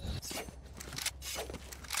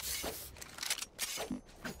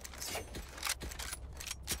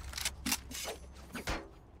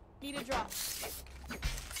 Need a drop.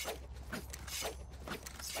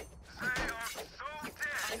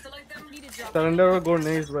 Isolate them. Need a drop. Surrender or go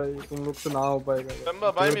nays, भाई तुम लोग तो ना हो पाएगा.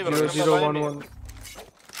 Remember, buy me, bro. 0-0-1-1.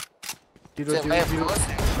 0-0-0.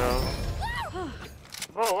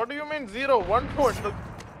 Bro, what do you mean 0-1-1?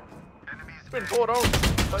 It's been 4 rounds,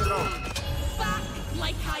 5 rounds. Back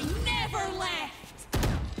like I never left.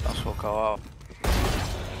 That's what go out.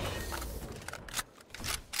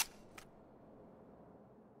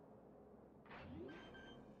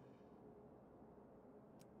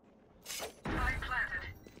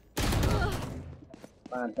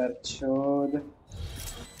 Motherchod.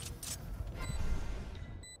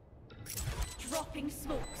 Dropping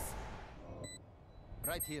smokes.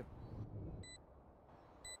 Right here.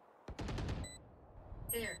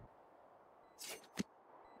 Here.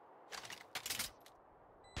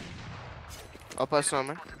 I'll pass on,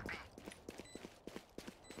 man.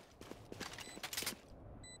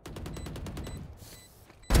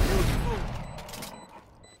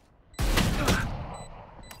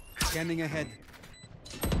 Scanning ahead.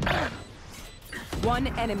 One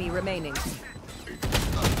enemy remaining.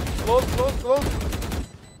 Close.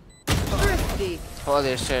 Thrifty.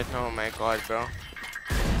 Holy shit, oh my god, bro.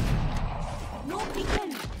 No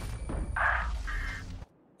peeking.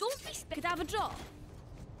 Don't be scared. Have a drop.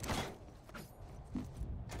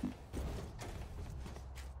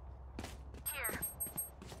 Here.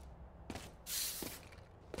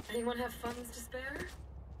 Anyone have funds to spare?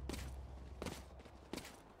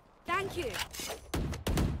 Thank you.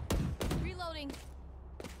 Reloading.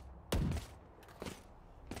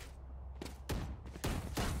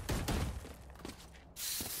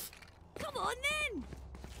 Come on then.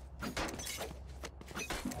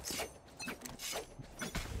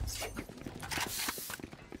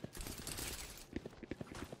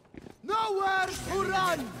 Nowhere to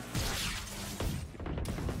run!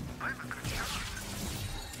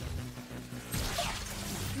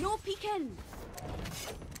 No peeking.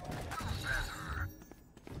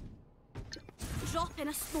 Drop in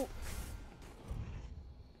a smoke.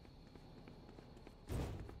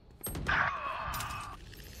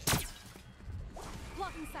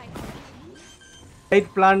 Blocking sight. Right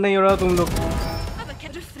plan नहीं हो रहा तुम लोग. Have a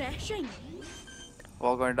kid refreshing.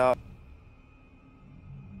 Wall going down.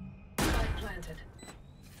 Planted.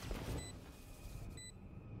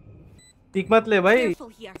 Peek मत ले भाई. Careful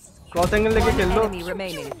here. Cross angle लेके खेल लो. Enemy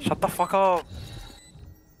remaining. Shut the fuck up.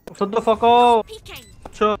 Shut the fuck up. Peeking.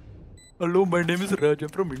 Sure. Hello, my name is Raj. I'm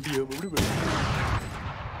from India.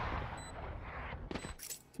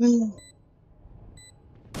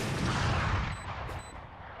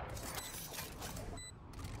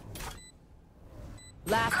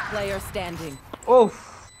 Last player standing. Oh.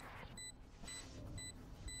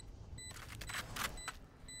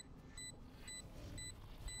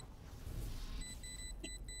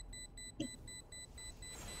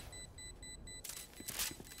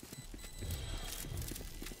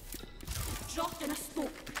 Drop in a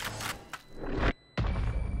smoke.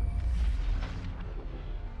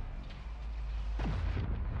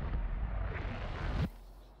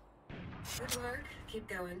 Good work. Keep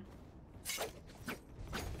going.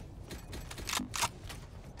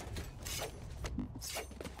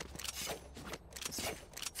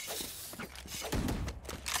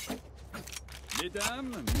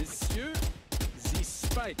 Mesdames, messieurs, the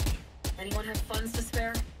spike. Anyone have funds to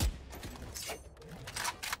spare?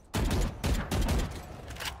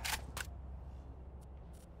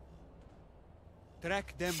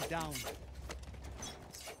 Track them down.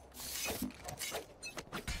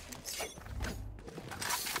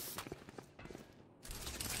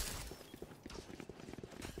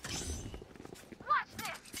 Watch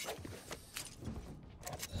this.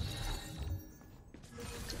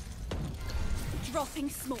 Dropping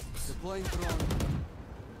smokes. Deploying drone.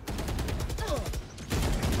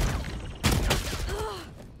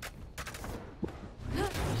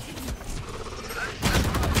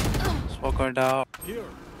 going down. Here.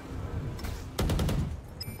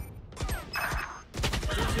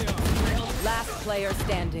 Last player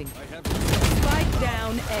standing. Spike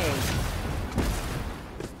down A.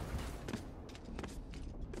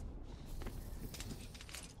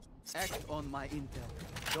 Act on my intel.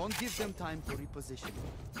 Don't give them time to reposition.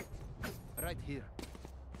 Right here.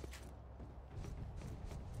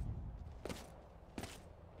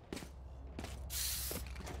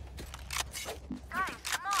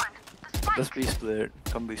 Let's be split.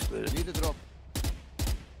 Come be split. Need a drop.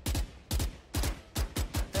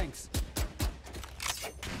 Thanks.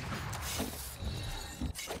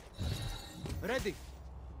 Ready.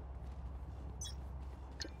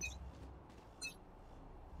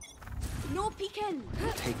 No peeking.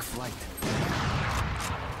 Take flight.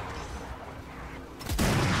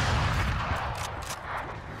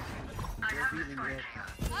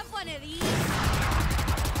 Have one of these.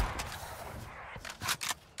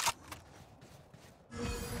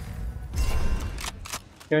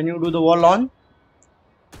 Can you do the wall on?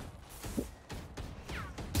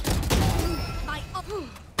 My up.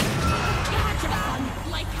 Gotcha, fun,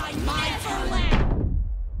 like I never left.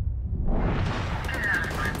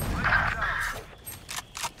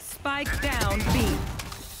 Spike down B.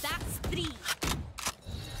 That's 3.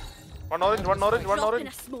 One orange, one orange, one Drop in orange.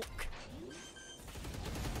 a smoke.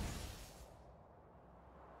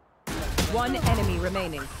 One enemy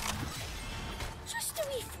remaining. Just a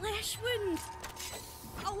wee flesh wound.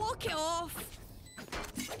 I'll walk it off.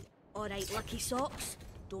 Alright, lucky socks.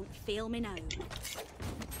 Don't fail me now.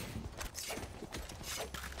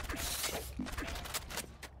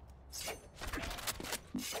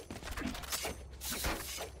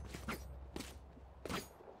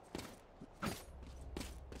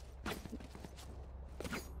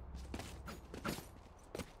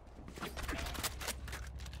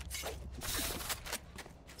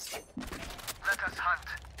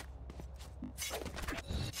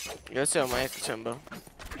 Yes, your mic, Chamber.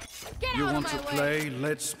 You want to play?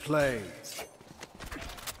 Let's play.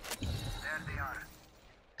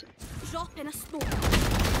 Drop in a smoke.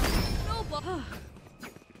 No, but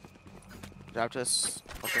Grab this.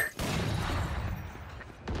 Okay.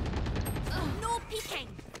 no peeking.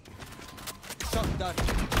 Shot done.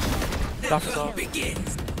 Drop it off.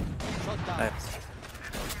 Begins. Shot down. Nice.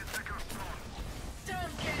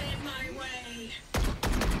 Don't get in my way.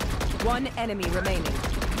 One enemy remaining.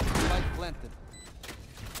 Spike planted.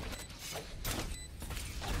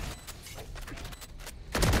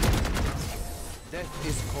 Death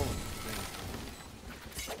is cold.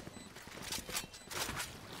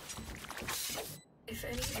 If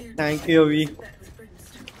any of you Thank you, Avi. bet with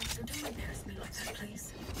brimstone, so don't embarrass me like that,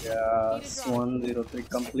 please. Yes, 103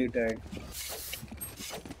 completed.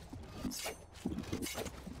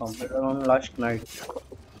 Completed on last night.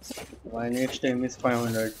 My next time is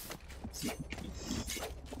 500.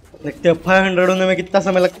 देखते हैं 500 होने में कितना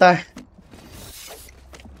समय लगता है.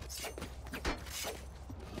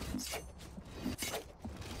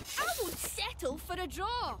 I won't settle for a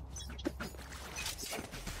draw.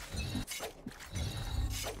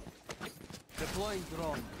 Deploying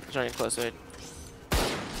drone. Joining close side.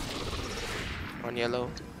 On yellow.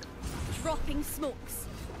 Dropping smokes.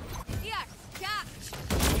 Here, catch.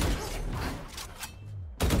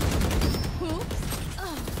 Oops.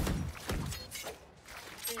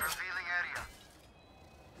 Revealing area.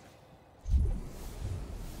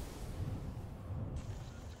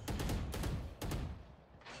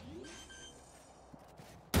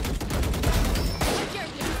 You're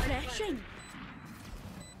refreshing.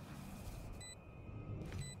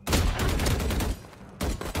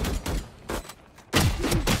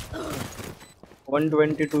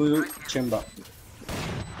 $122 chamber.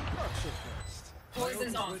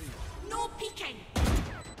 Poison's off. No peeking.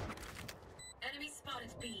 Enemy spotted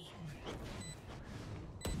B.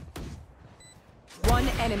 One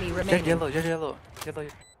enemy Jet remaining. yellow, jet yellow. Yellow.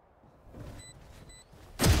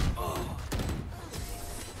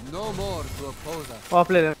 No more to oppose us. Off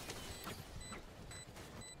ले ले.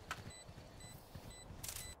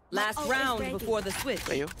 Last Oh, it's round ready. before the switch.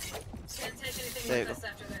 Are you? Can't take anything There you with go.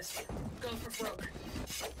 us after this. Go for broke.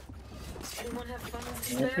 Anyone have funds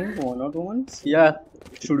to I spare? think 1 or 2 months. Yeah,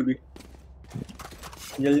 it should be.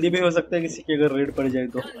 जल्दी भी हो सकता है किसी की अगर red पड़ जाए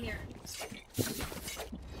तो. Gun here.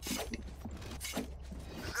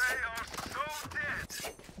 They are so dead.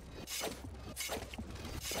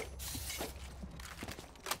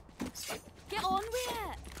 Get on with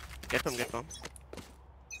it. Get from, get from.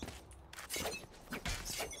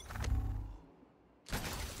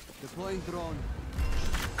 Deploying drone.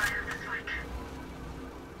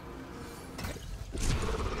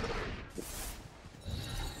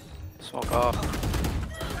 Smoke off.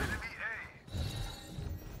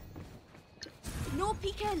 No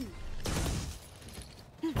peeking.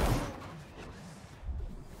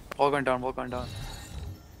 Wall going down, wall going down.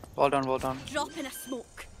 Wall down, wall down. Drop in a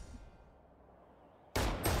smoke.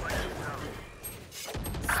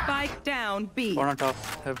 Spike down B. One on top.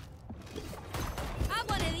 Have I'm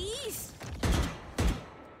one of these.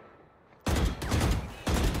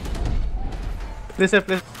 Please.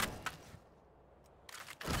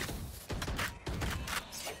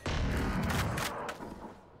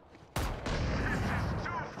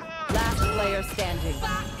 Last player standing.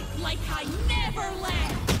 Back like I never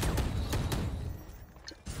left.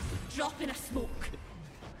 Drop in a smoke.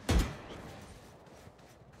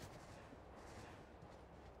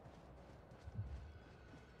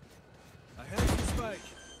 I have the spike.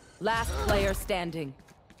 Last player standing.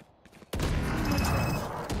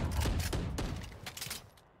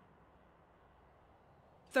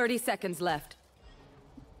 Thirty seconds left.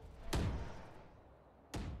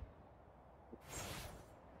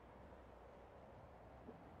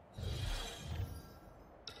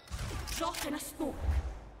 Drop in a smoke.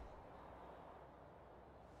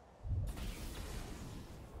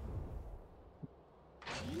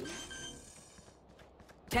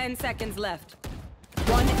 Ten seconds left.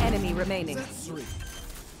 One enemy remaining.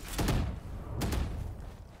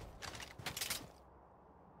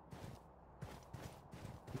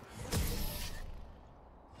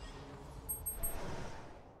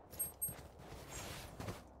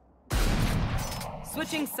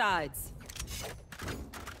 Switching sides.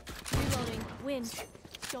 Reloading. Win.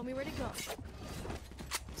 Show me where to go.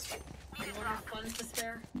 Anyone have funds to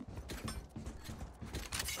spare?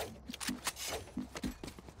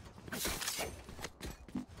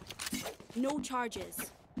 No charges.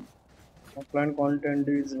 Offline content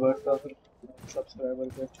is worth of subscriber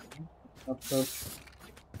के अब तक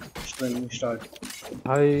streaming start.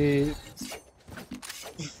 भाई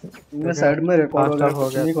मैं side में record वगैरह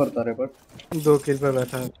कुछ नहीं करता रे बट 2 किल पे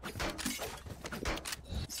बैठा है.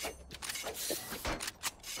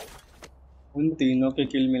 उन तीनों के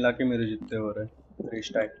किल मिला के मेरे जितने हो रहे हैं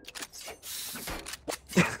रीस्टार्ट.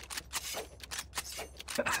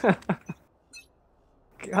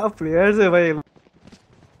 क्या प्लेयर्स है भाई.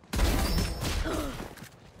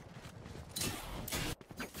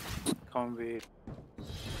 come wait.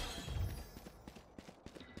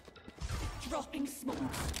 Dropping smoke.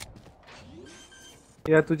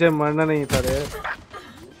 यार तुझे मरना नहीं था रे.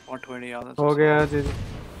 120 others. हो गया जी.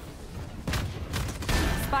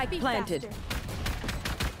 Spike planted.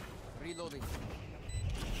 Reloading.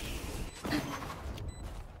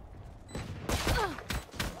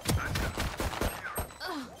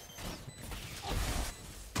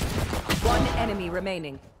 One enemy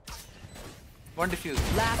remaining. One defuse.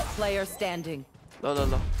 Last player standing.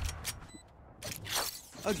 Low.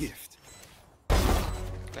 A gift.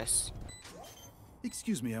 Nice.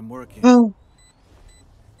 Excuse me, I'm working. No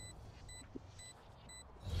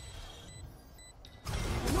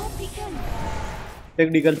peeking.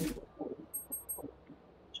 Technical.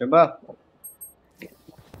 Shaba.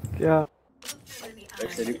 क्या?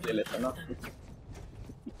 ऐसे रिप्ले लेता ना.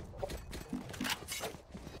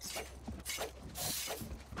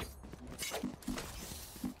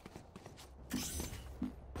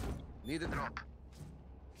 Need a drop.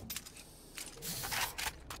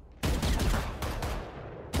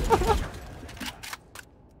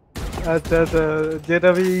 अच्छा जेट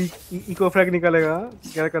अभी इको फ्रैग निकालेगा.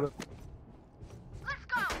 क्या करो?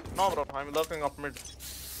 No bro, I'm looking up mid.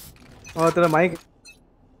 और तेरा mic.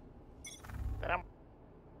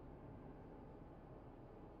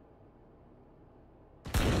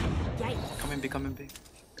 Come in B.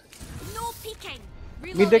 No peeking.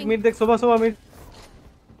 Mid देख सुबह मिड.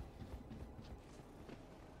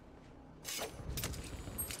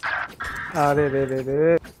 अरे रे.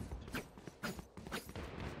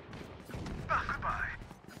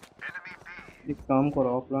 एक काम करो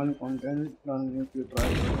ऑफलाइन कंटेंट डालने की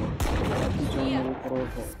ट्राई करो.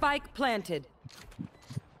 Spike planted.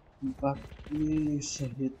 बाकी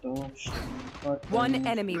सही तो. One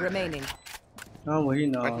enemy remaining. हाँ वही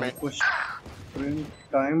ना कुछ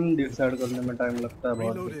टाइम डिसाइड करने में टाइम लगता है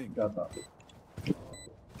बहुत ज़्यादा.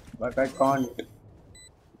 But I can't.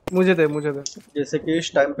 मुझे दे. जैसे कि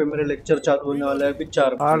इस टाइम पे मेरे लेक्चर चालू होने वाला है. अभी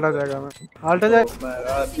 4 हाल्ट आ जाएगा. मैं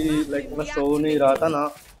अभी मैं सो नहीं रहा था ना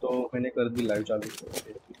तो मैंने कर दी लाइव चालू.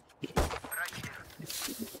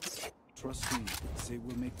 Trust me, they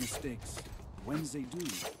will make mistakes. When they do,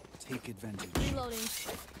 take advantage. Reloading.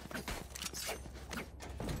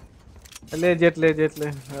 ले जेट ले.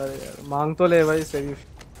 अरे यार मांग तो ले भाई. सही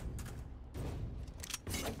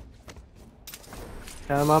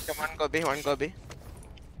Come up. Come on, go B, one go B.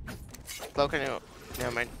 Clove, can you?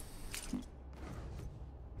 Never mind.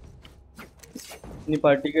 अपनी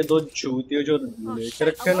पार्टी के दो चूतियों जो लेके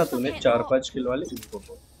रखे हैं ना तूने 4-5 किलो वाले इनको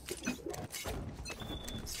बोल।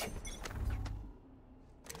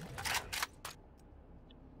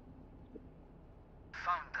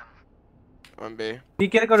 One B. बी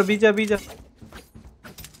केयर करो, बी जा।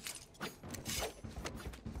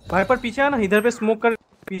 भाई पर पीछे आना, इधर पे स्मोक कर,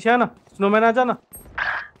 पीछे आना, स्नोमैन आ जाना।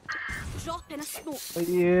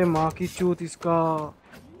 ये माँ की चूत इसका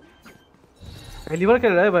पहली बार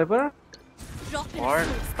खेल रहा है भाई पर।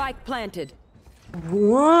 Spike planted.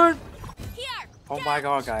 What? Oh my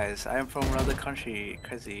god, guys! I am from another country.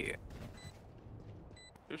 Crazy.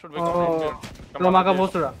 You should become Indian. Come Roma on, का Indian.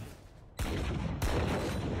 बहुत रहा।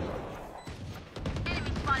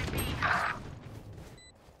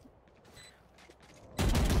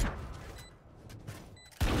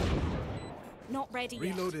 Not ready yet.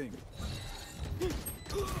 Reloading.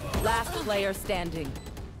 Last player standing.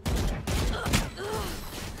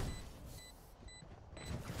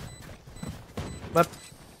 But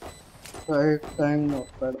right time not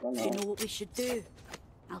bad bana. You know what we should do?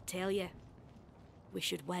 I'll tell you. We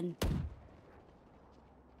should win.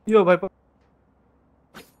 यो भाई पर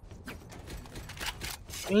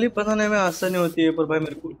इनली बनाने में आसानी होती है पर भाई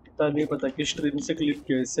मेरे को इतना नहीं पता कि स्ट्रीम से क्लिप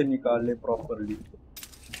कैसे निकाले प्रॉपर्ली।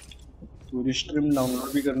 पूरी स्ट्रीम डाउनलोड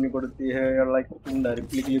भी करनी पड़ती है या लाइक तुम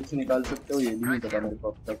डायरेक्टली क्लिप से निकाल सकते हो, ये भी नहीं पता मेरे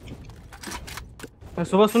को अब तक।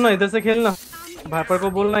 सुबह सुनना, इधर से खेलना, भाईपर को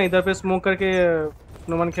बोलना इधर पे स्मोक करके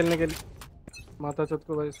स्नोमैन खेलने के लिए। माता चोद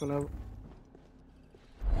को भाई सुना।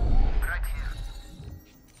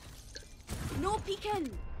 No peeking.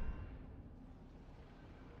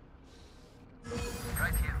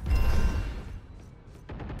 Right here.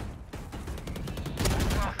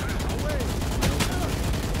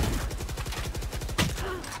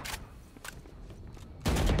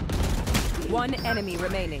 One enemy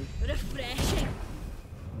remaining. Refreshing.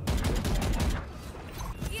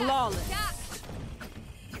 Flawless.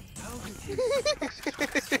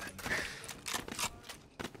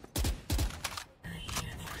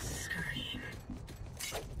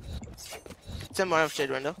 Send one of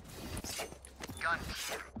shade window.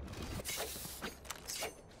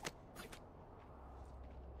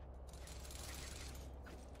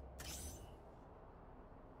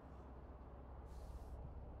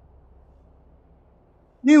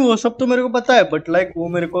 नहीं वो सब तो मेरे को पता है बट लाइक वो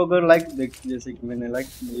मेरे को अगर लाइक देख जैसे कि मैंने लाइक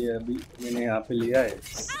ये अभी मैंने यहाँ पे लिया है,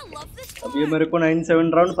 अब ये मेरे को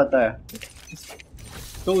 9-7 राउंड पता है,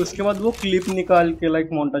 तो उसके बाद वो क्लिप निकाल के लाइक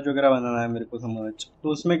मोन्टाज वगैरह बनाना है मेरे को समझ, तो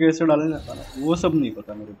उसमें कैसे डालना है वो सब नहीं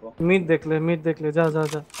पता मेरे को। मीट देख ले जा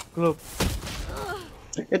क्लोव।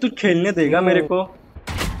 ये तू खेलने देगा मेरे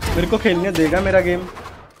को खेलने देगा मेरा गेम,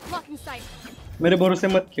 मेरे भरोसे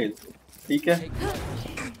मत खेल ठीक है।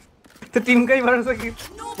 तो टीम का ही भरोसा की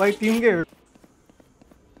भाई, टीम के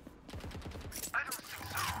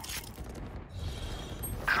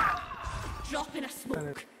Drop in a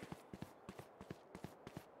smoke.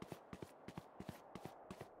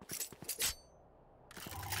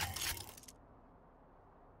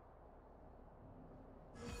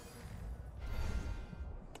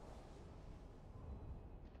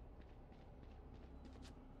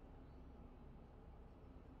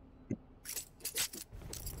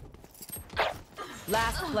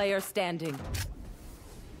 Last player standing.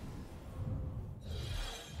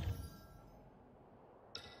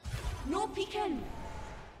 No peeking.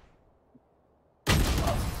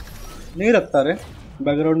 नहीं रखता रे,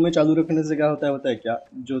 बैकग्राउंड में चालू रखने से क्या होता है पता है क्या,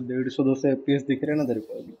 जो 150-200 FPS दिख रहे हैं ना तेरे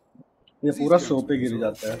को अभी, ये पूरा 100 पे गिर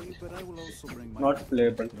जाता है। Not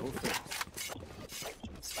playable.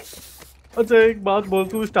 अच्छा एक बात बोल,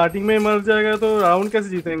 तू स्टार्टिंग में मर जाएगा तो राउंड कैसे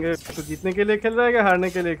जीतेंगे? तो जीतने के लिए खेल रहा है क्या हारने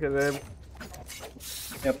के लिए खेल रहा है?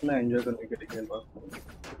 अपना एंजॉय करने के लिए खेल रहा हूं,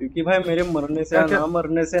 क्योंकि भाई मेरे मरने से ना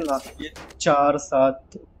मरने से ना ये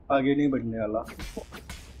 4-7 आगे नहीं बढ़ने वाला।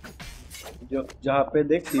 जो जहाँ पे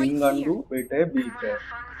देख 3 गांडू बेटे बीच है,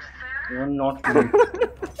 वो नॉट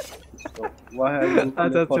तो वह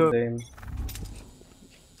है for them.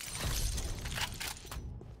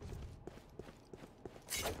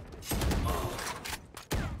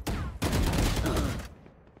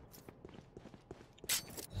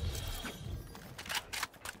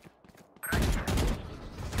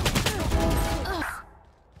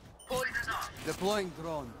 Deploying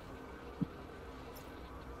drone.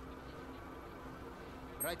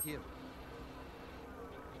 Right here.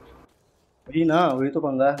 वही ना, वही तो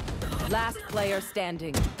पंगा है। Last player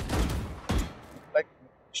standing. Like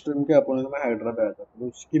stream के अपोनेंट में हाइड्रा पे आया था, तो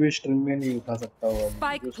उसकी भी स्ट्रीम में नहीं उठा सकता वो,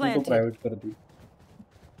 उसने तो प्राइवेट कर दी।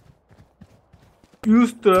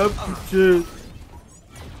 Use trap picture.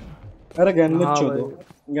 अरे गन मत चोदो,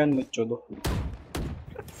 गन मत चोदो।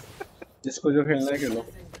 जिसको जो खेलना है खेलो।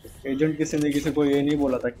 एजेंट किसी ने किसी को ये नहीं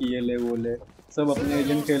बोला था कि ये ले वो ले, सब अपने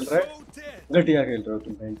एजेंट खेल रहा है, घटिया खेल रहे हो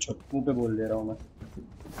तुम। मुंह पे बोल दे रहा हूँ मैं,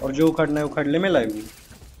 और जो उखाड़ना है उखाड़ ले, मैं लाइव हूँ।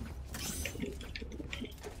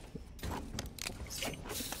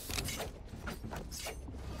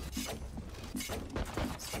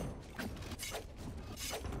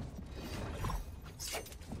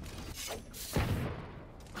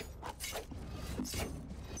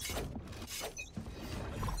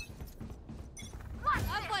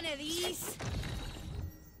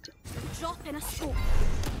 Drop in a smoke.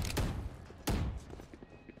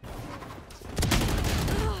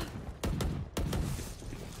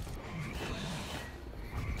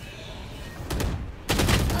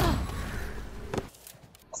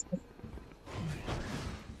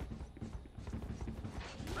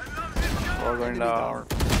 We're going down.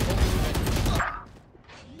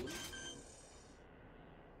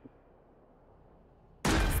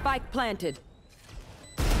 Spike planted.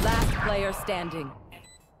 Last player standing.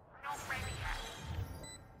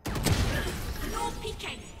 No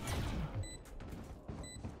peeking.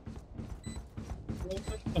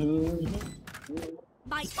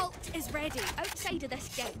 My ult is ready outside of this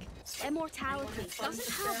gig. Immortality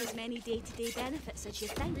doesn't have as many day-to-day benefits as you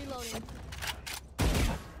think. Reloading.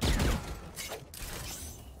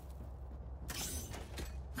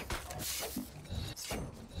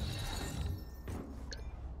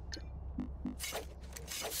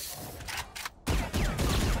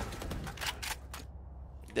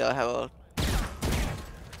 They'll have ult.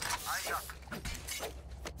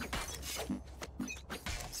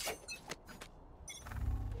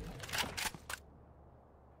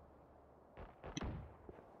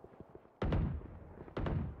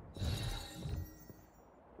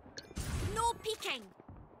 No peeking.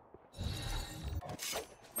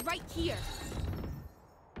 Right here.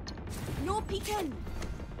 No peeking.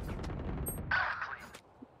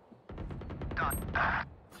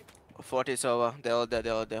 40 is over. They're all there.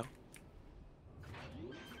 They're all there.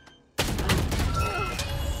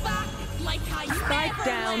 Like I Spike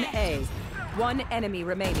down A. One enemy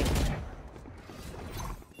remaining.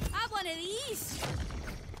 Have one of these.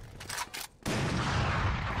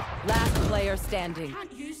 Last player standing.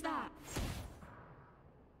 Can't use that.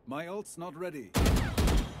 My ult's not ready.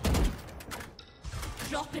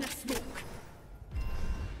 Drop in a smoke.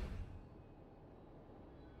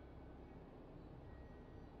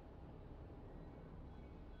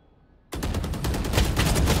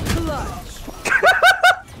 Clutch.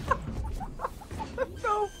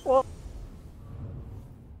 No fuck.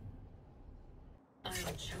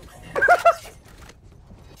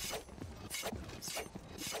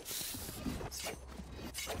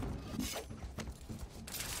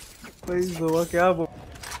 भाई जोआ क्या बोल?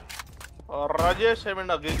 Rajesh having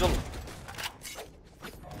a giggle.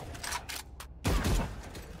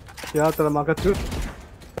 क्या तेरा माँ का चूत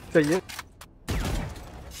चाहिए?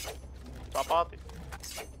 Chapati.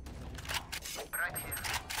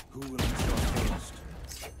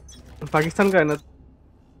 Pakistan का है ना?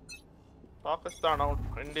 Pakistan out.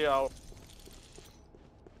 India out.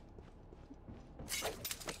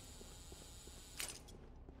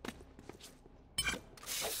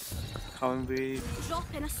 Come be.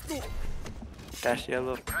 Drop in a smoke. Dash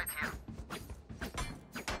yellow.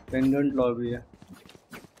 Pendant lobby है.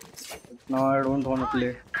 Now I don't want to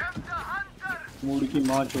play. Mood की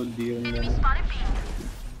माँ चोद दी है उन्होंने.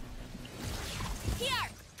 Here,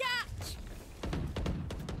 catch.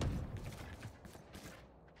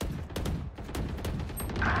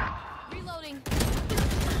 Reloading.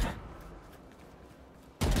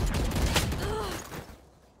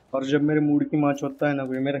 और जब मेरे मूड की माँ चोदता है ना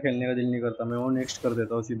कोई, मेरा खेलने का दिल नहीं करता, मैं वो नेक्स्ट कर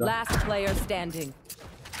देता हूँ सीधा. Last player standing.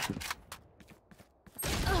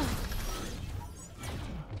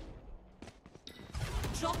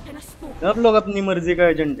 आप लोग अपनी मर्जी का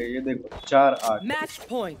एजेंट है, ये देखो 4-8. Match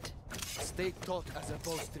point. Stay taut as a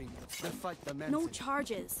bowstring. The fight the No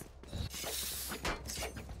charges.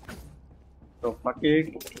 तो fuck it.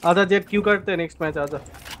 आजा जेब क्यों करते हैं नेक्स्ट मैच आजा.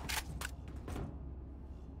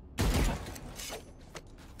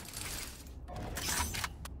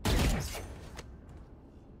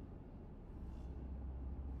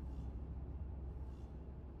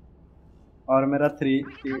 और मेरा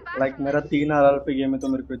 3 RR पे गेम है तो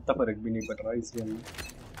मेरे को इतना फर्क भी नहीं पड़ रहा इस गेम में.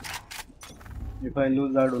 If I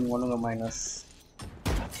lose I don't want to minus.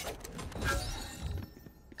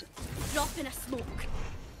 Drop in a smoke.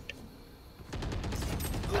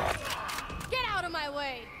 Get out of my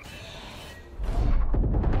way.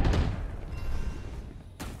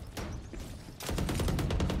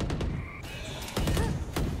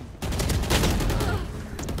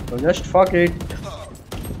 So just fuck it.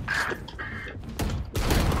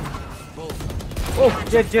 Oh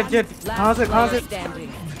jet कहाँ से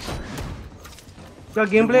क्या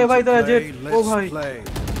गेम प्ले है भाई तेरा जेट ओ भाई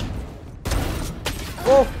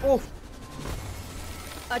ओह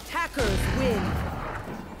Attackers win.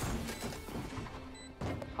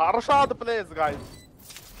 Harshad plays, guys.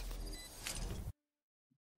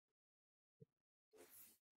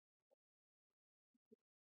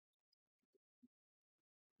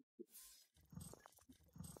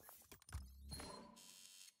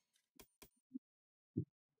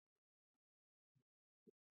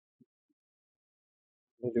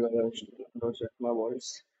 Don't check my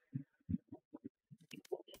voice.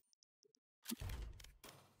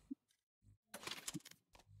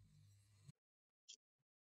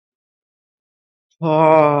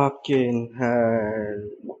 Fucking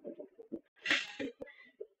hell.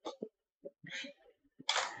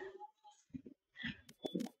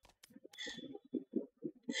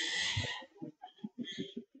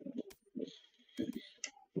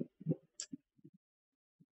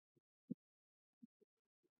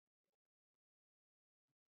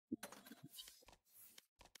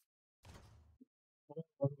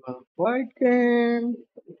 White game.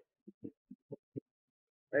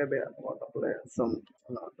 Maybe I want to play some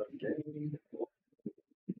another game.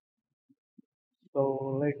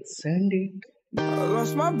 So let's send it. I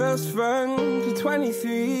lost my best friend to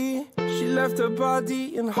 23. She left her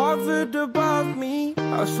body and hovered above me.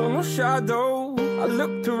 I saw no shadow. I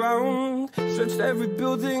looked around, searched every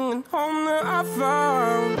building and home that I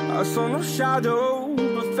found. I saw no shadow,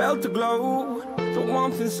 but felt a glow. The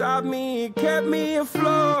warmth inside me, it kept me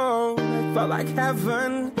afloat. It felt like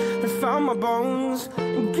heaven had found my bones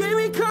and gave me